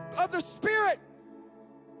of the Spirit,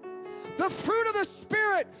 the fruit of the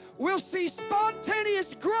Spirit will see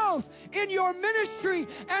spontaneous growth in your ministry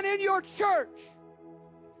and in your church.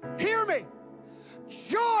 Hear me.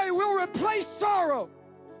 Joy will replace sorrow.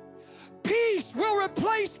 Peace will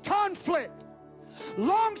replace conflict.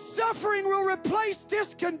 Long-suffering will replace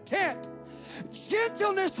discontent.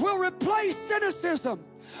 Gentleness will replace cynicism.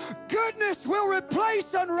 Goodness will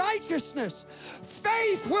replace unrighteousness.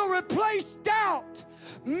 Faith will replace doubt.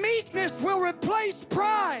 Meekness will replace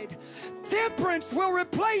pride. Temperance will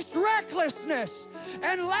replace recklessness.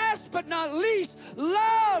 And last but not least,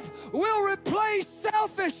 love will replace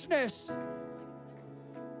selfishness.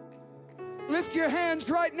 Lift your hands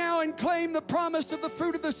right now and claim the promise of the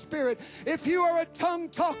fruit of the Spirit. If you are a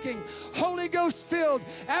tongue-talking, Holy Ghost-filled,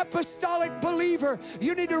 apostolic believer,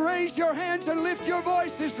 you need to raise your hands and lift your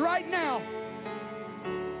voices right now.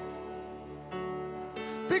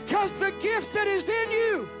 Because the gift that is in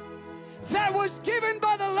you, that was given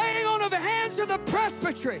by the laying on of the hands of the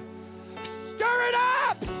presbytery, stir it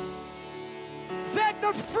up, that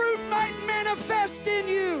the fruit might manifest in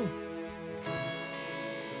you.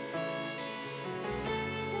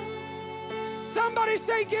 Somebody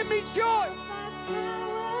say, give me joy.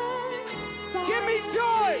 Give me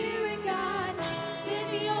joy.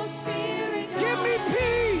 Give me